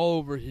do it all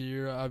over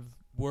here. I've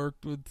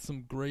worked with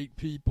some great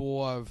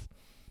people. I've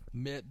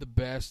met the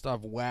best.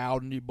 I've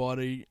wowed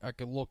anybody. I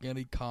can look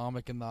any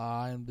comic in the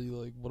eye and be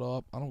like, what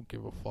up? I don't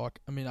give a fuck.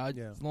 I mean,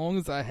 Yeah. as long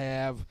as I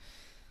have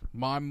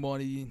my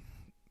money,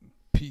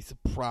 piece of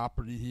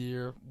property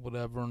here,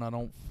 whatever, and I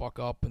don't fuck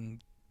up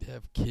and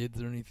have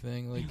kids or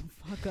anything, like,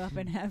 Fuck up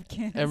and have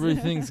kids.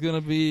 everything's going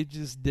to be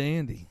just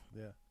dandy.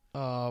 Yeah.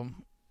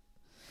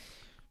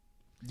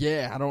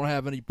 Yeah, I don't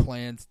have any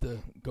plans to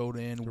go to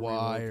To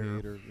NY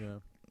relocate or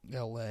or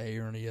LA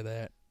or any of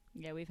that.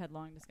 Yeah, we've had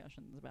long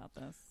discussions about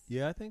this.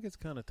 yeah, I think it's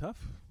kind of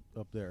tough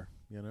up there.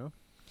 You know,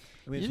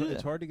 I mean, Yeah.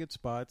 it's hard to get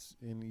spots,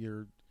 and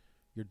you're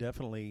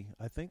definitely.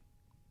 I think,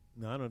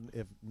 I don't know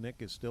if Nick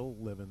is still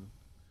living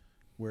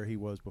where he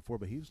was before,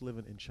 but he was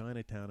living in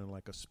Chinatown in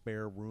like a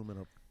spare room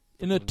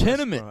in A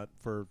tenement.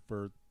 restaurant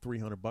for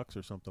 $300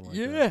 or something like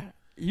Yeah. that.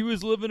 He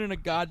was living in a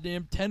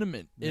goddamn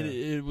tenement. Yeah.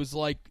 It was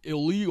like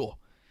illegal.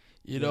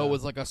 You know, Yeah. it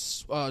was like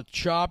a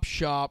chop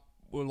shop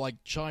with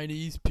like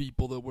Chinese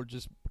people that were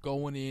just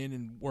going in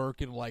and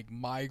working like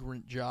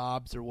migrant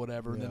jobs or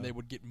whatever, and then Yeah. they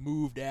would get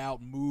moved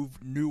out,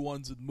 new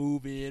ones would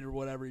move in or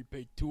whatever. He'd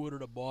pay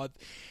 $200 a month,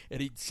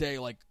 and he'd say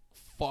like,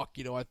 fuck,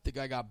 you know, I think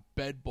I got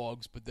bed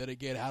bugs, but then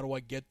again, how do I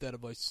get that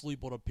if I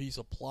sleep on a piece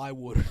of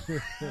plywood? Oh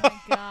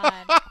my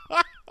god.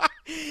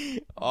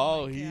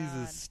 Oh, my he's a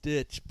God.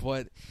 stitch,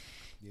 but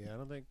Yeah, I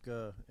don't think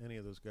any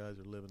of those guys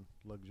are living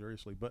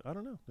luxuriously, but I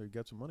don't know. They've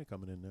got some money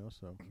coming in now,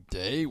 so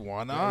hey,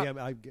 why not?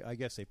 I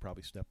guess they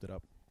probably stepped it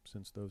up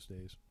since those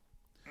days.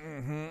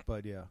 Mm-hmm.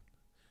 But yeah,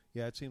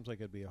 it seems like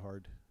it'd be a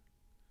hard.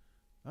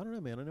 I don't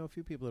know, man. I know a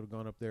few people that have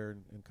gone up there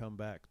and come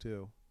back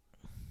too.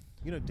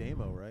 You know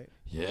Damo, right?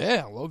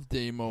 Yeah, I love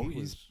Damo. He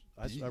He's was.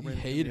 I he ran into him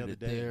hated the other it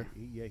day. there.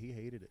 He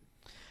hated it.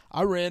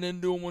 I ran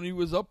into him when he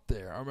was up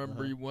there. I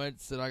remember he went,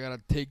 said, I got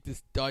to take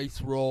this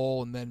dice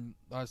roll, and then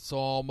I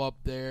saw him up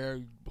there,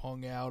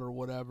 hung out or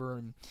whatever,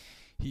 and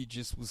he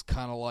just was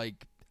kind of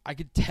like, I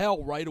could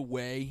tell right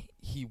away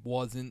he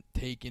wasn't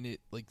taking it,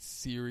 like,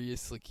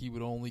 serious. Like, he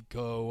would only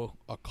go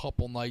a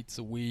couple nights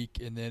a week,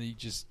 and then he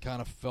just kind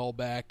of fell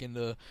back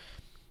into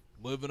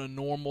living a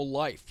normal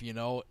life, you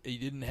know? He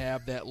didn't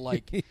have that,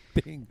 like...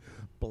 being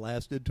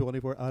blasted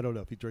 24. I don't know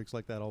if he drinks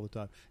like that all the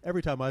time.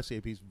 Every time I see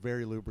him, he's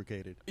very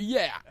lubricated.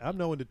 Yeah. I'm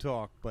no one to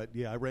talk, but,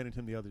 yeah, I ran into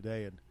him the other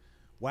day, and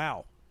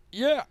wow.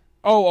 Yeah.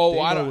 Oh,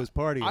 Damo was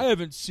partying. I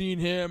haven't seen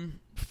him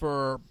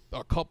for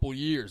a couple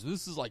years.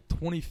 This is like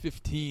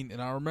 2015,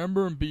 and I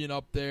remember him being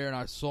up there, and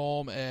I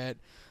saw him at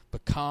the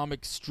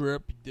comic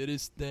strip. He did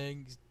his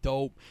thing. He's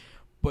dope.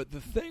 But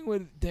the thing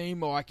with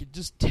Damo, I could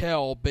just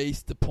tell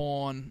based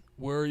upon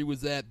where he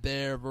was at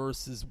there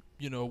versus,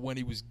 you know, when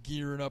he was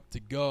gearing up to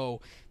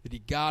go, that he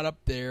got up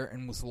there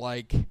and was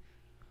like,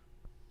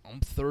 I'm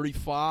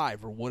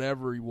 35 or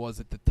whatever he was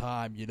at the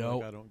time, you know.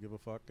 Like I don't give a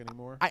fuck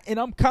anymore. And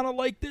I'm kind of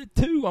like that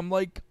too. I'm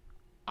like,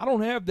 I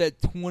don't have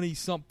that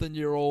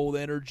 20-something-year-old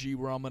energy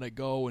where I'm going to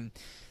go and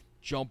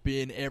jump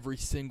in every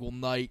single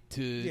night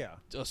to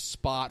a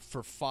spot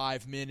for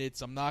 5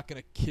 minutes. I'm not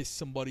going to kiss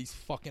somebody's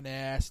fucking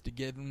ass to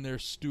get in their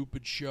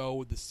stupid show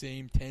with the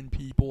same 10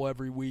 people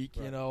every week,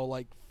 you know,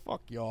 like,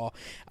 fuck y'all.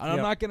 And I'm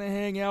not going to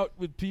hang out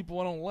with people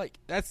I don't like.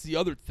 That's the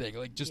other thing,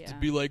 like, just to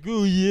be like,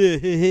 oh, yeah,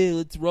 hey,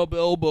 let's rub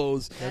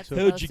elbows.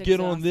 How'd you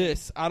get on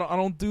this? I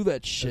don't do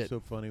that shit. That's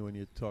so funny when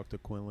you talk to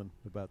Quinlan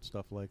about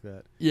stuff like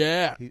that.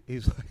 Yeah.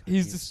 He's like, I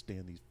can't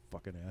stand these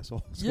fucking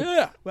assholes.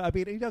 Yeah. Well, I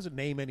mean, he doesn't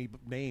name any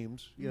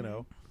names, you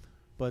know.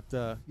 But,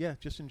 yeah,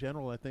 just in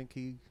general, I think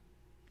he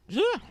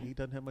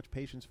doesn't have much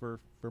patience for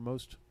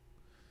most,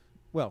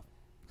 well,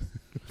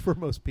 for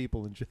most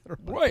people in general.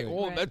 Right.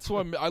 Well, that's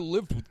why I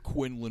lived with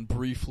Quinlan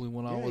briefly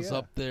when I was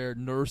up there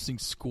nursing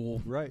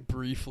school. Right.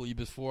 Briefly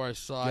before I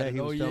decided,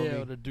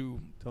 to do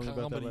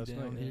comedy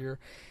down night, here.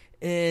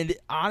 And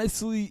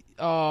honestly,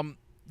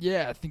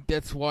 yeah, I think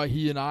that's why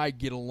he and I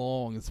get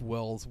along as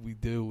well as we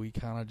do. We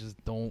kind of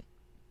just don't.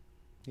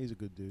 He's a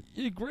good dude.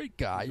 He's a great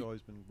guy. He's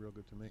always been real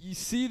good to me. You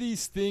see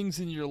these things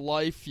in your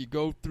life, you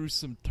go through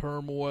some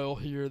turmoil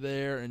here or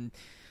there, and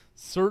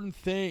certain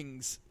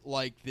things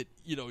like that,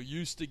 you know,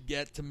 used to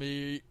get to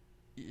me,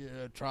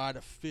 try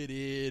to fit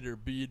in or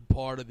being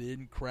part of the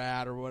in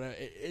crowd or whatever.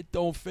 It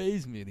don't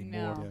faze me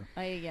anymore.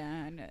 No,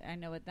 I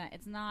know what that.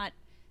 It's not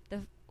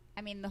the.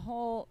 I mean, the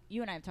whole.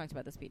 You and I have talked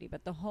about this, Speedy,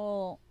 but the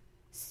whole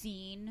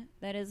scene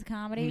that is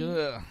comedy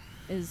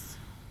is.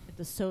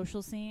 The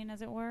social scene,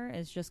 as it were,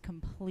 is just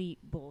complete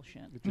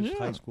bullshit. It's just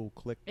high school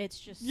clique. It's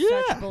just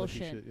such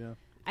bullshit. Shit,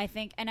 I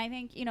think,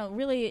 you know,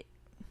 really,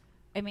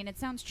 I mean, it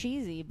sounds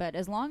cheesy, but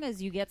as long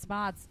as you get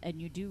spots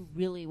and you do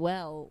really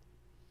well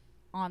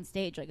on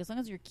stage, like as long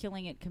as you're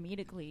killing it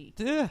comedically,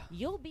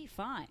 you'll be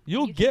fine.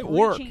 You'll you get keep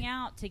work. Reaching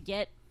out to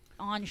get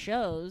on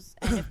shows,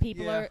 and if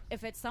people are,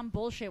 if it's some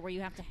bullshit where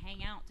you have to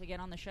hang out to get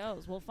on the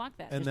shows, well, fuck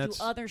that. And just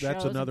do other shows.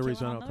 That's another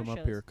reason I on don't come shows.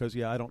 up here because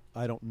I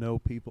don't know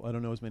people. I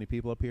don't know as many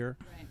people up here.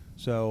 Right.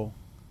 So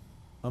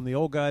I'm the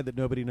old guy that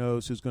nobody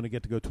knows who's going to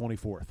get to go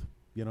 24th.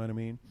 You know what I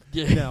mean?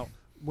 Yeah. Now,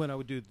 when I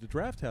would do the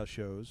Draft House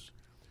shows,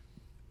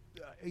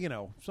 you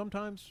know,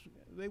 sometimes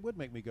they would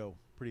make me go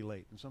pretty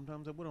late, and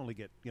sometimes I would only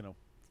get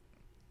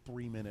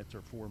 3 minutes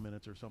or 4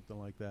 minutes or something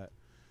like that.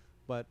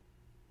 But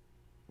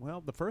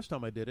well, the first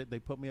time I did it, they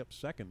put me up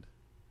second.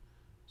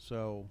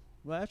 So,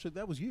 well, actually,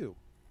 that was you.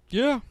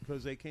 Yeah.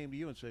 Because they came to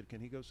you and said,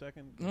 can he go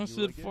second? And I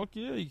said, fuck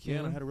yeah, you can. Yeah,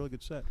 and I had a really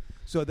good set.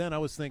 So then I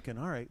was thinking,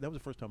 all right, that was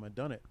the first time I'd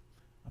done it.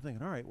 I'm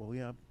thinking, all right, well,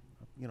 yeah,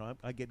 you know,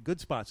 I get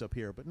good spots up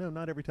here, but no,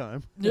 not every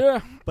time.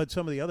 Yeah. But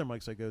some of the other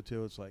mics I go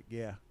to, it's like,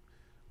 yeah,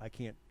 I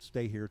can't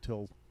stay here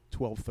till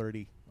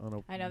 12:30 on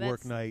a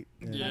work night.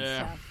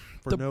 Yeah.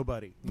 For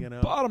nobody, you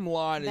know. Bottom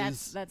line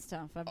is that's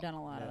tough. I've done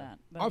a lot of that.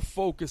 I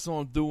focus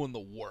on doing the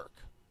work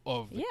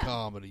of the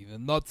comedy, the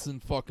nuts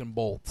and fucking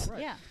bolts.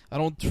 Right. Yeah. I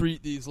don't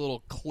treat these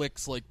little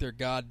cliques like they're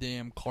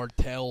goddamn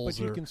cartels.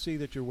 But you can see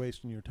that you're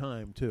wasting your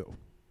time too.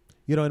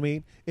 You know what I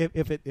mean?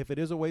 If it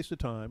is a waste of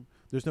time,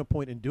 there's no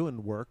point in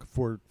doing work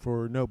for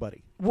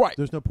nobody. Right.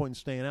 There's no point in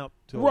staying out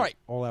till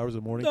all hours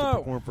of the morning to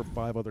perform for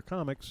 5 other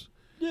comics.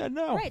 Yeah,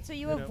 no. Right, so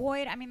you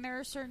avoid, I mean, there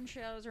are certain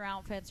shows or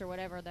outfits or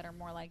whatever that are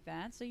more like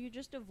that, so you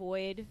just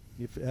avoid.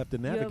 You have to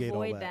navigate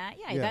all that.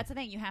 Yeah, that's the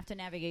thing. You have to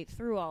navigate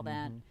through all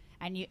that.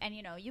 And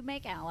you know, you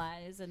make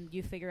allies and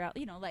you figure out,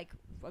 you know, like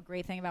a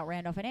great thing about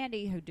Randolph and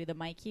Andy, who do the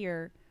mic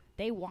here,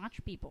 they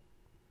watch people.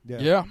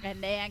 Yeah.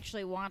 And they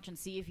actually watch and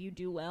see if you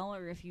do well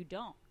or if you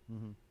don't.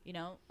 You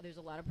know, there's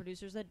a lot of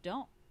producers that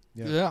don't.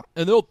 Yeah.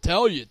 And they'll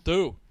tell you,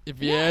 too.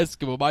 If you ask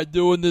them, am I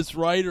doing this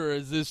right or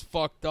is this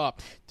fucked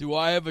up? Do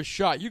I have a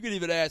shot? You can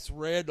even ask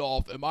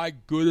Randolph, am I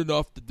good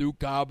enough to do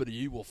comedy?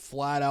 He will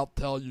flat out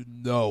tell you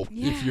no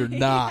if you're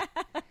not.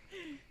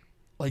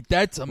 Like,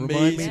 that's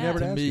amazing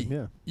to me.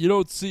 Him, You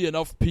don't see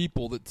enough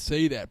people that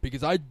say that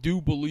because I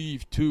do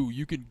believe, too,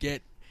 you can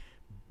get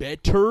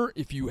better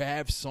if you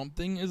have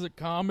something as a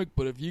comic,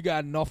 but if you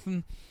got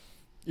nothing,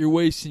 you're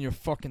wasting your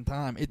fucking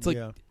time. It's like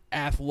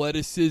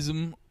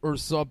athleticism or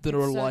something,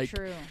 or It's so like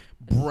true.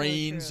 It's so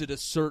brains true. at a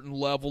certain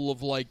level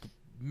of like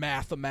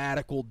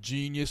mathematical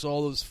genius.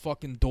 All those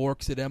fucking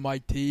dorks at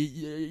MIT.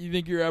 You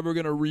think you're ever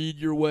gonna read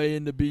your way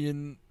into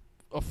being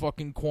a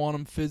fucking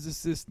quantum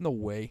physicist? No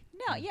way.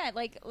 No, yeah,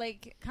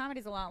 like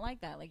comedy's a lot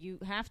like that. Like you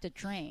have to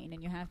train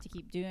and you have to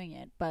keep doing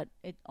it, but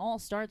it all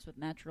starts with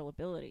natural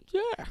ability.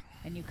 Yeah.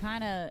 And you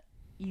kind of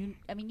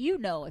you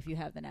know if you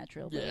have the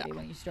natural ability Yeah.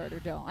 when you start or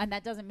don't. And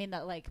that doesn't mean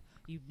that like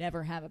you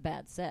never have a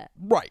bad set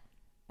Right.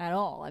 at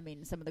all. I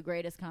mean, some of the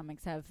greatest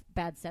comics have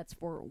bad sets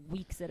for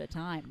weeks at a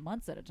time,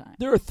 months at a time.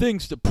 There are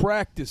things to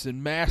practice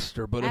and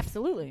master, but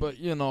Absolutely.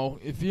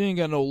 if you ain't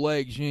got no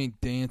legs, you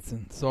ain't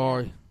dancing.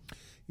 Sorry.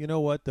 You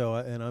know what though,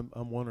 and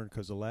I'm wondering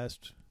because the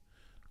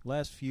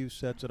last few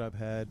sets that I've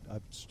had,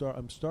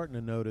 I'm starting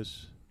to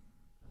notice.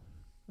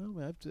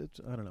 Well,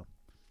 I don't know.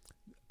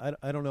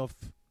 I don't know if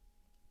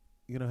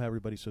you know how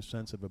everybody's so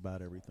sensitive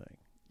about everything,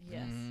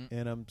 yes. Mhm.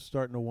 and I'm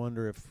starting to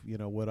wonder if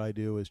what I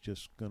do is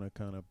just gonna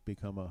kind of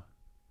become a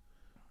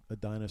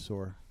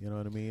dinosaur. You know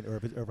what I mean? Or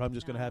if I'm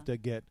just gonna have No. to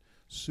get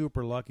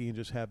super lucky and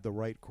just have the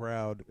right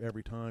crowd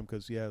every time.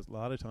 Because a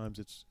lot of times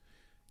it's.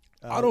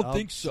 I don't I'll-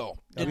 think so.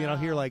 I mean, I'll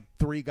hear No. like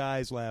 3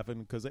 guys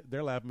laughing because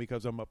they're laughing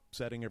because I'm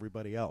upsetting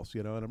everybody else,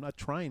 and I'm not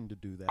trying to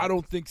do that. I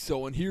don't think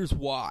so, and here's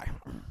why.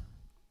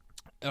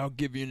 I'll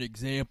give you an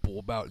example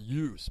about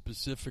you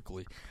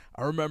specifically.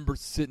 I remember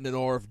sitting at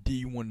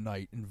RFD one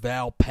night, and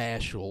Val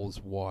Paschal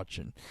was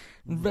watching.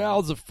 And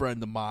Val's a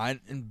friend of mine,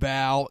 and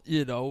Val,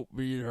 me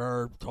and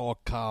her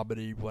talk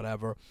comedy,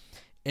 whatever.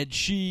 And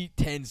she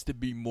tends to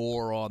be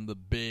more on the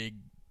big,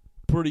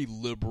 pretty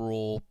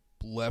liberal,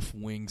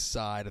 left-wing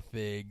side of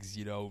things.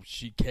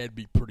 She can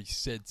be pretty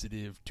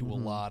sensitive to a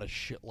lot of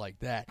shit like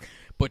that.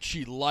 But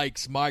she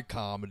likes my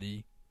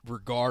comedy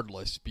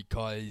regardless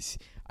because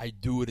I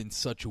do it in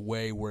such a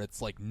way where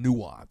it's like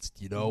nuanced,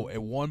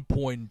 At one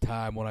point in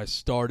time when I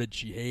started,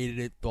 she hated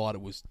it, thought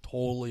it was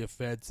totally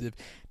offensive.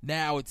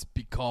 Now it's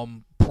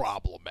become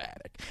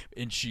problematic,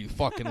 and she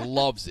fucking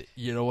loves it.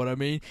 You know what I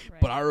mean?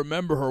 Right. But I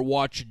remember her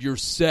watching your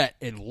set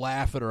and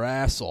laughing her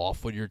ass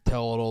off when you're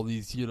telling all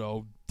these,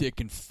 dick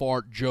and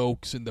fart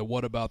jokes, and the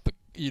what about the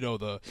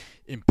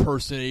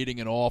impersonating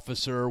an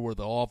officer where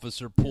the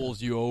officer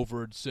pulls you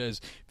over and says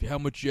how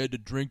much you had to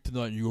drink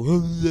tonight, and you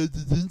go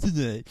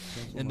tonight,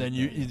 and then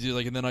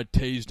and then I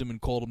tased him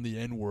and called him the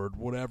N-word,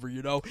 whatever,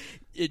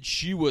 and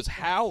she was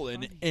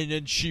howling, and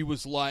then she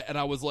was like, and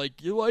I was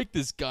like, you like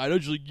this guy,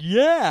 don't you? Like,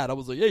 yeah. And I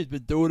was like, yeah, he's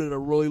been doing it a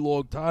really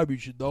long time, you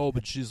should know.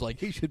 But she's like,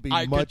 He should be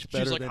I much could,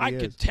 better she's like, than I he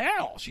could is.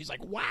 tell. She's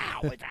like,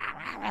 wow. Like,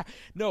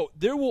 no,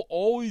 there will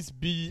always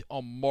be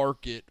a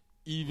market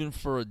even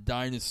for a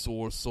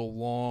dinosaur so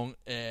long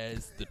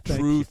as the Thank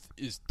truth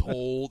is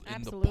told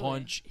and the Absolutely.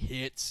 punch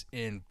hits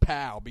and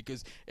pow.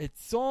 Because at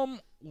some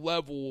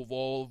level of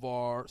all of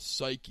our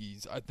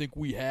psyches, I think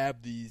we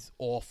have these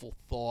awful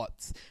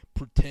thoughts,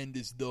 pretend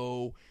as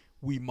though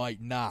we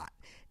might not.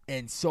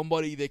 And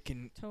somebody that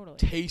can Totally.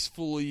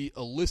 tastefully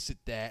elicit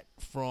that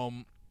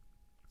from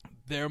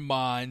their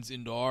minds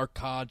into our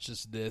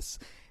consciousness,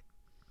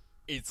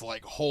 it's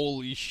like,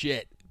 holy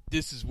shit,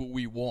 this is what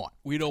we want.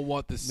 We don't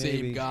want the same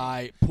Maybe.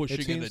 guy pushing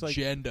an seems like-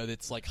 agenda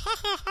that's like, ha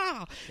ha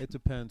ha. It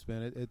depends,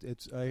 man.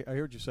 I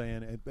hear what you're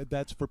saying, but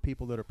that's for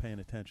people that are paying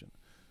attention.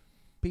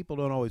 People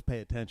don't always pay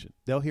attention.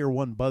 They'll hear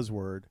one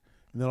buzzword,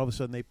 and then all of a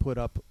sudden they put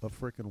up a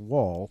freaking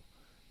wall,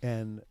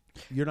 and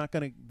they're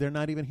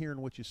not even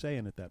hearing what you're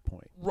saying at that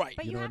point. Right.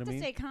 But You you, know have what I to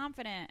mean? stay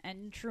confident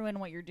and true in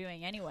what you're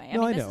doing anyway.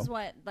 No, I this know. is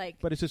what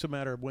But it's just a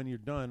matter of when you're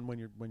done, when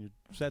your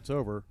set's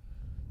over,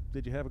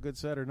 did you have a good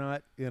set or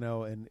not?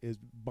 And is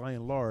by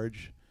and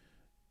large,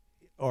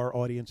 our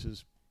audience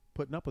is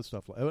putting up with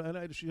stuff like, and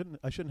I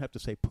shouldn't have to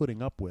say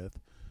putting up with.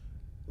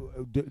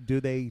 Do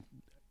they,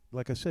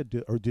 like I said,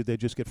 do they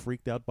just get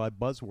freaked out by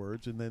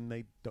buzzwords and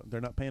then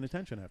they're not paying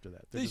attention after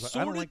that? They're They just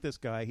like, I don't sorta- like this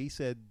guy. He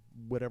said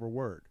whatever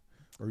word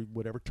or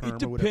whatever term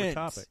It or whatever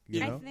depends. topic.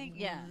 It I know? think,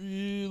 yeah.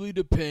 really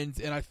depends.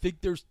 And I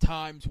think there's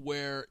times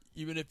where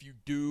even if you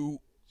do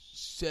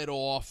set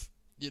off,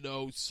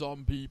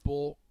 some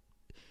people,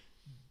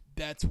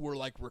 that's where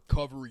like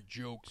recovery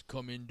jokes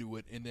come into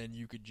it, and then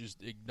you could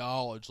just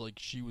acknowledge, like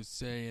she was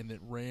saying that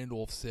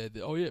Randolph said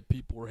that, oh yeah,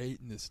 people are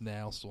hating this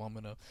now, so I'm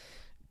gonna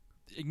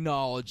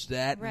acknowledge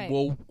that, Right. and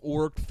we'll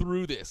work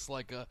through this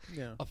like a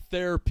Yeah.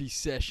 therapy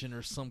session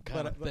or some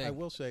kind of But thing. I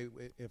will say,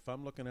 if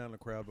I'm looking out in the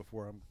crowd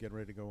before I'm getting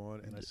ready to go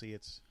on, and I see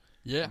it's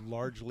yeah.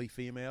 largely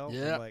female,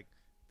 Yeah. I'm like,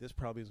 this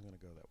probably isn't going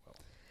to go that well.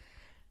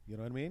 You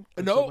know what I mean?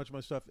 'Cause No. So much of my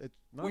stuff, it's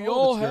not We all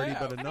all of it's dirty,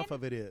 have. but I enough mean,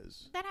 of it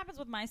is. That happens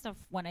with my stuff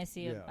when I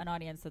see Yeah. an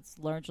audience that's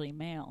largely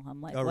male.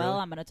 I'm like, Oh, well, really?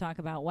 I'm going to talk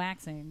about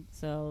waxing,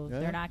 so Yeah.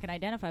 they're not going to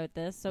identify with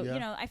this. So,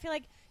 Yeah. I feel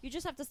like you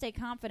just have to stay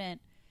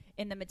confident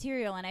in the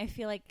material, and I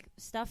feel like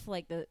stuff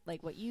like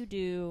what you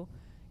do,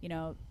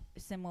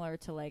 similar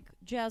to like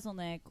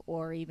Jeselnik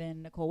or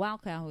even Nicole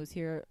Walkow, who was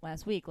here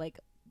last week, like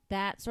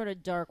that sort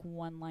of dark,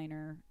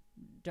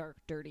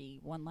 dirty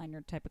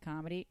one-liner type of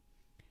comedy.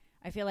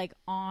 I feel like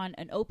on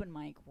an open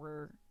mic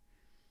where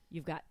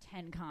you've got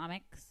 10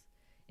 comics,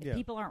 if Yeah.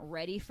 people aren't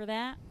ready for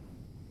that,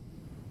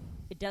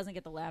 it doesn't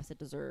get the laughs it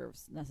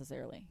deserves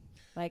necessarily.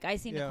 Like, I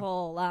see Yeah.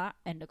 Nicole a lot,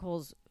 and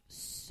Nicole's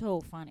so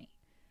funny.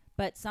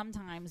 But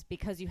sometimes,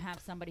 because you have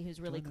somebody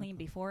who's really clean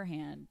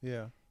beforehand,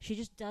 Yeah, she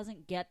just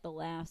doesn't get the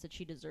laughs that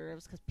she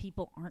deserves because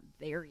people aren't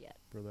there yet.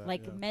 for that.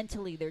 Like, yeah.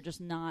 mentally, they're just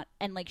not.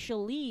 And, like,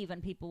 she'll leave,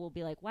 and people will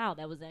be like, wow,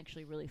 that was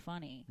actually really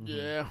funny.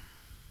 Yeah.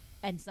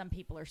 And some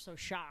people are so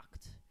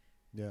shocked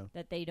Yeah.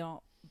 that they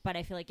don't. But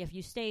I feel like if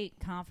you stay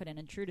confident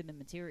and true to the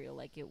material,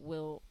 like, it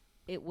will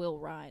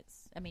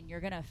rise. I mean, you're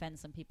going to offend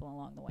some people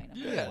along the way. No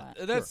matter Yeah, what.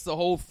 and that's the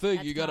whole thing.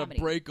 That's You got to comedy.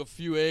 break a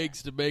few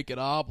eggs to make an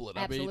omelet.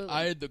 I mean, Absolutely.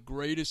 I had the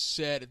greatest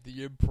set at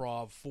the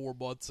Improv 4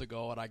 months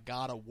ago, and I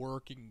got a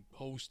working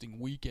hosting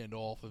weekend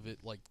off of it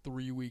like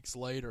 3 weeks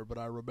later. But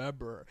I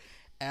remember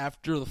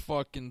after the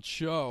fucking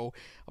show,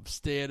 I'm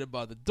standing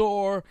by the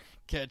door,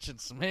 catching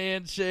some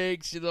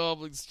handshakes. I'm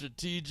like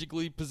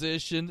strategically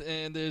positioned,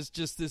 and there's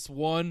just this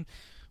one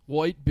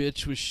white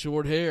bitch with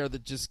short hair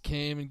that just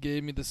came and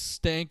gave me the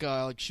stank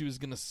eye like she was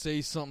going to say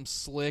something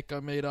slick. I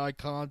made eye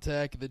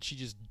contact, and then she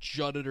just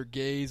jutted her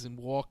gaze and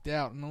walked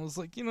out. And I was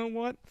like, you know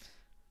what?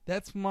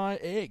 That's my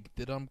egg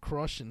that I'm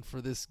crushing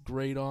for this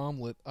great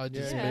omelet I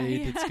just Yeah.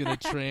 made Yeah. that's going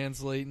to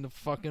translate into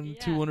fucking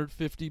Yeah.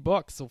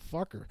 $250, so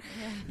fuck her.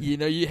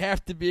 Yeah. You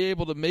have to be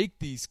able to make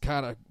these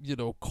kind of,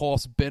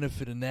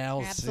 cost-benefit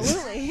analysis.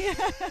 Absolutely.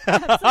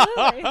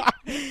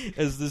 Absolutely.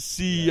 As the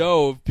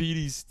CEO of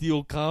PD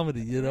Steel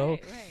Comedy,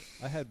 Right.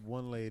 I had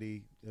one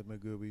lady at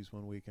Magoobies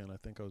one weekend. I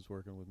think I was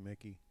working with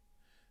Mickey,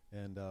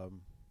 and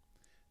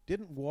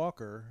didn't walk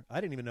her.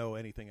 I didn't even know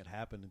anything had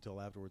happened until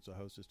afterwards. The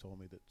hostess told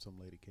me that some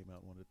lady came out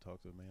and wanted to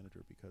talk to the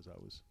manager because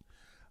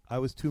I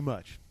was too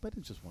much. But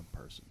it's just one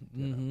person.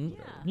 Mhm.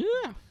 Whatever.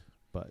 Yeah.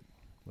 But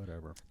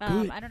whatever.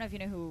 Good. I don't know if you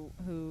know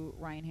who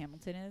Ryan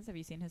Hamilton is. Have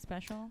you seen his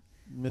special?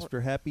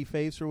 Mr. Happy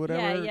Face or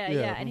whatever.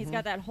 Yeah. And he's mhm.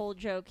 got that whole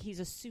joke. He's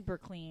a super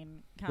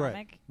clean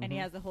comic, and he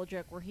Mhm. has the whole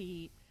joke where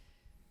he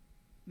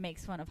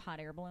makes fun of hot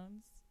air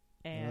balloons.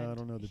 And I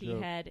don't know the he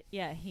joke.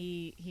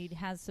 he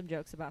has some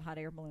jokes about hot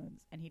air balloons,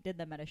 and he did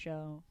them at a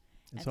show.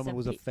 And someone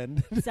was some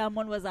offended.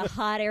 Someone was a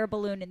hot air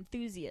balloon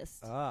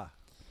enthusiast Ah,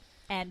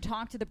 and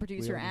talked to the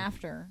producer Weird.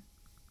 after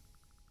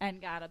and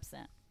got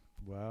upset.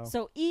 wow.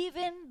 So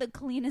even the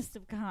cleanest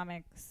of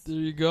comics There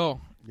you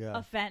go. yeah.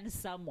 offend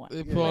someone.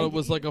 They Yeah. thought it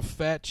was like a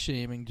fat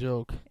shaming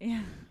joke.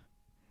 Yeah.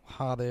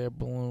 Hot air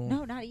balloon.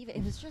 No, not even.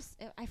 It was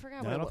just I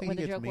forgot No, I what, don't think what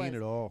he the gets joke mean was.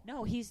 at all.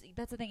 No,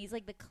 that's the thing. He's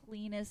like the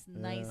cleanest, Yeah.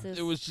 nicest.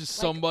 It was just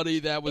like, somebody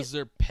that was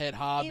their pet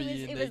hobby.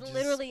 It and was, they it was just,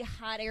 literally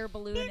hot air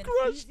balloon. He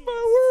enthusiast. crushed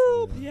my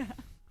world. Yeah.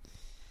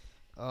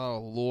 Oh,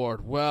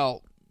 Lord.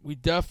 Well, we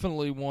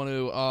definitely want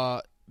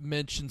to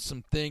mention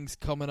some things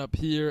coming up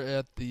here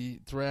at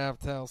the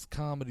Draft House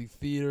Comedy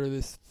Theater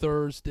this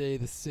Thursday,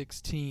 the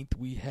 16th.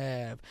 We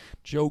have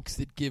Jokes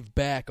That Give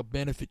Back, a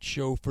benefit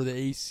show for the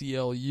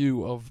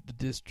ACLU of the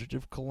District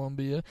of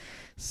Columbia,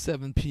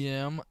 7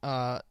 p.m.,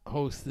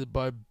 hosted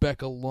by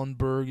Becca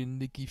Lundberg and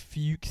Nikki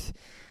Fuchs.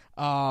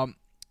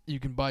 You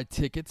can buy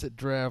tickets at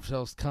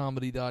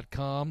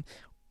drafthousecomedy.com.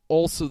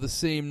 Also, the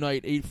same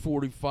night,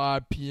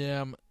 8:45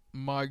 p.m.,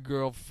 my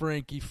girl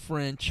Frankie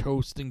French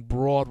hosting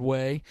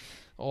Broadway,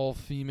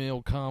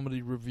 all-female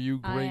comedy review.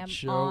 I Great am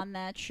show. on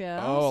that show.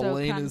 Oh, so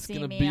Elena's come see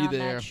gonna me be on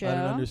there. That show. I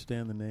don't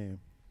understand the name.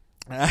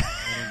 I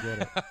don't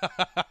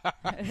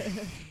get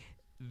it.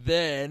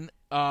 Then,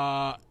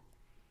 the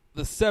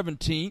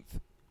 17th,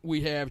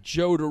 we have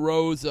Joe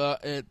DeRosa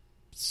at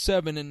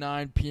 7 and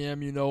 9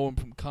 p.m. You know him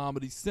from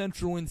Comedy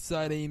Central,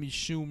 inside Amy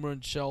Schumer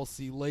and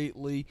Chelsea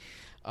Lately.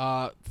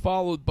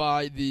 Followed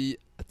by the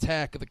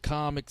Attack of the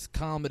Comics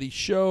comedy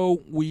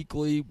show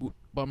weekly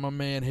by my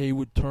man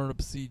Haywood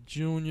Turnipseed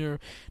Jr.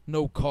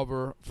 No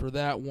cover for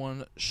that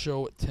one.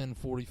 Show at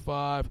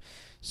 10:45.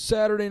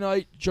 Saturday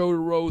night, Joe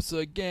DeRosa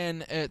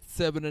again at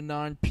 7 and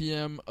 9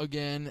 p.m.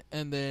 again,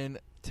 and then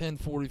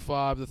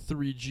 10:45 the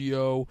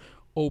 3GO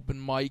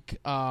open mic.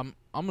 I'm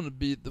gonna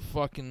be at the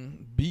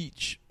fucking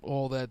beach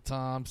all that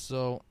time,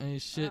 so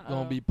ain't shit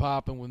gonna be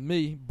popping with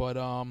me. But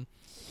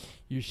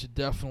you should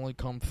definitely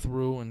come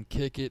through and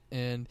kick it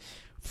and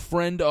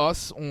friend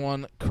us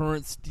on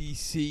Currents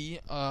DC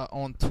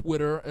on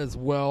Twitter, as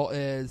well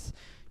as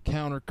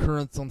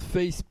Countercurrents on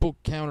Facebook,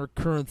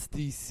 Countercurrents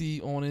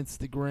DC on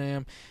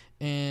Instagram.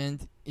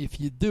 And if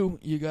you do,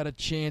 you got a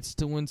chance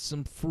to win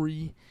some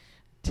free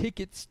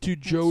tickets to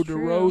Joe true.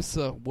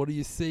 DeRosa. What do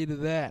you say to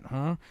that,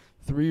 huh?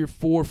 3 or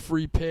 4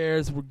 free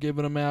pairs. We're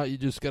giving them out. You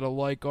just got to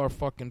like our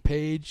fucking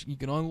page. You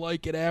can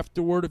unlike it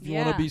afterward if you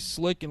want Yeah. to be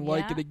slick and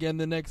like Yeah. it again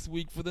the next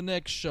week for the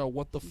next show.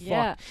 What the fuck?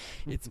 Yeah.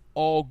 It's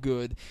all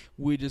good.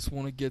 We just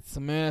want to get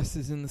some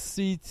asses in the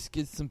seats,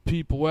 get some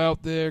people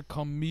out there,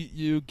 come meet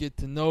you, get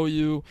to know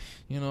you.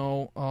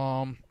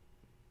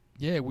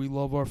 Yeah, we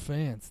love our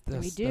fans. we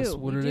That's do.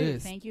 what we it do.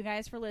 is. Thank you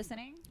guys for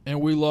listening.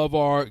 And we love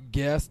our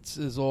guests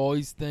as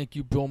always. Thank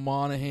you, Bill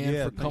Monahan, for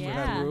thanks coming Yeah.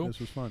 having me. through. This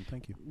was fun.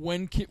 Thank you.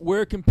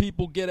 Where can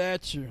people get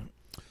at you?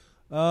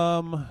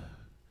 I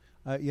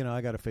I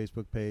got a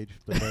Facebook page,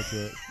 but that's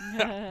it.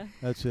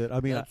 That's it. I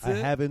mean, That's I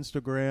it? have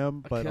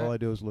Instagram, but Okay. all I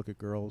do is look at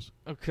girls.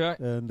 Okay.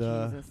 And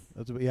Jesus.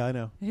 yeah, I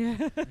know.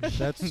 Yeah.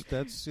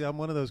 That's I'm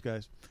one of those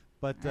guys.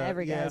 But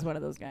Every guy yeah, is one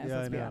of those guys. Yeah,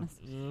 let's I be know. honest.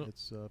 Yeah.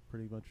 It's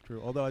pretty much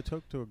true. Although I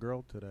talked to a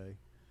girl today,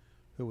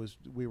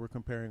 we were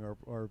comparing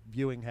our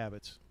viewing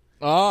habits,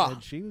 Ah.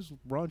 and she was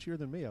raunchier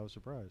than me. I was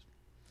surprised.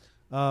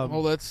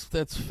 Well,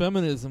 that's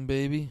feminism,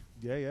 baby.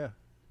 Yeah,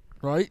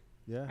 Right?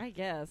 yeah. I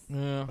guess.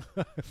 Yeah.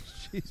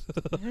 She's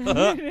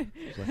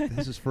like,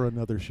 this is for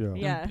another show.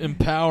 Yeah.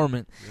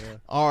 Empowerment. Yeah.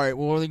 All right.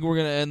 Well, I think we're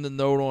gonna end the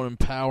note on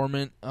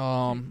empowerment.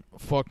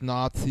 Fuck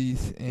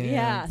Nazis. And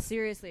Yeah,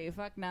 seriously.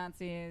 Fuck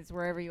Nazis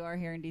wherever you are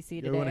here in D.C.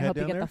 You today. wanna I head hope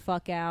you down get there? the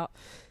fuck out.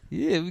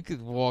 Yeah, we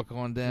could walk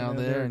on down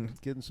there and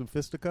getting some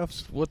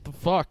fisticuffs. what the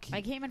fuck?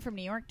 I came in from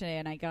New York today,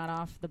 and I got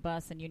off the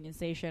bus in Union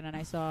Station, and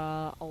I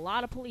saw a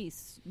lot of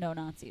police, no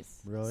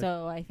Nazis. Really?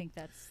 So I think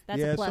that's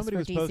yeah, a plus somebody for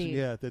was D.C. posting.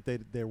 Yeah,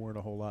 that there weren't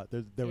a whole lot.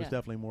 There was Yeah.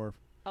 definitely more.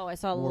 Oh, I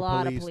saw a more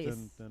lot of police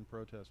police. than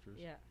protesters.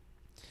 Yeah.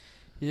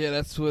 Yeah,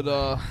 that's what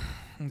I'm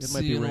It might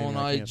be seeing raining. on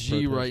I can't IG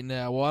protest. right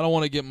now. Well, I don't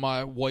want to get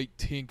my white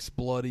tinks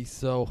bloody,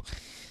 so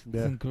I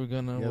Yeah, think we're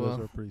gonna yeah, those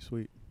are pretty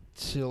sweet.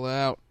 chill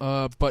out.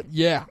 But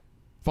yeah,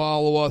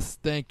 follow us.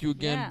 Thank you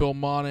again, Yeah. Bill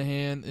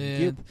Monahan, Thank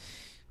you. and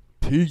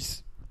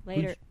peace.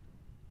 Later. Peace.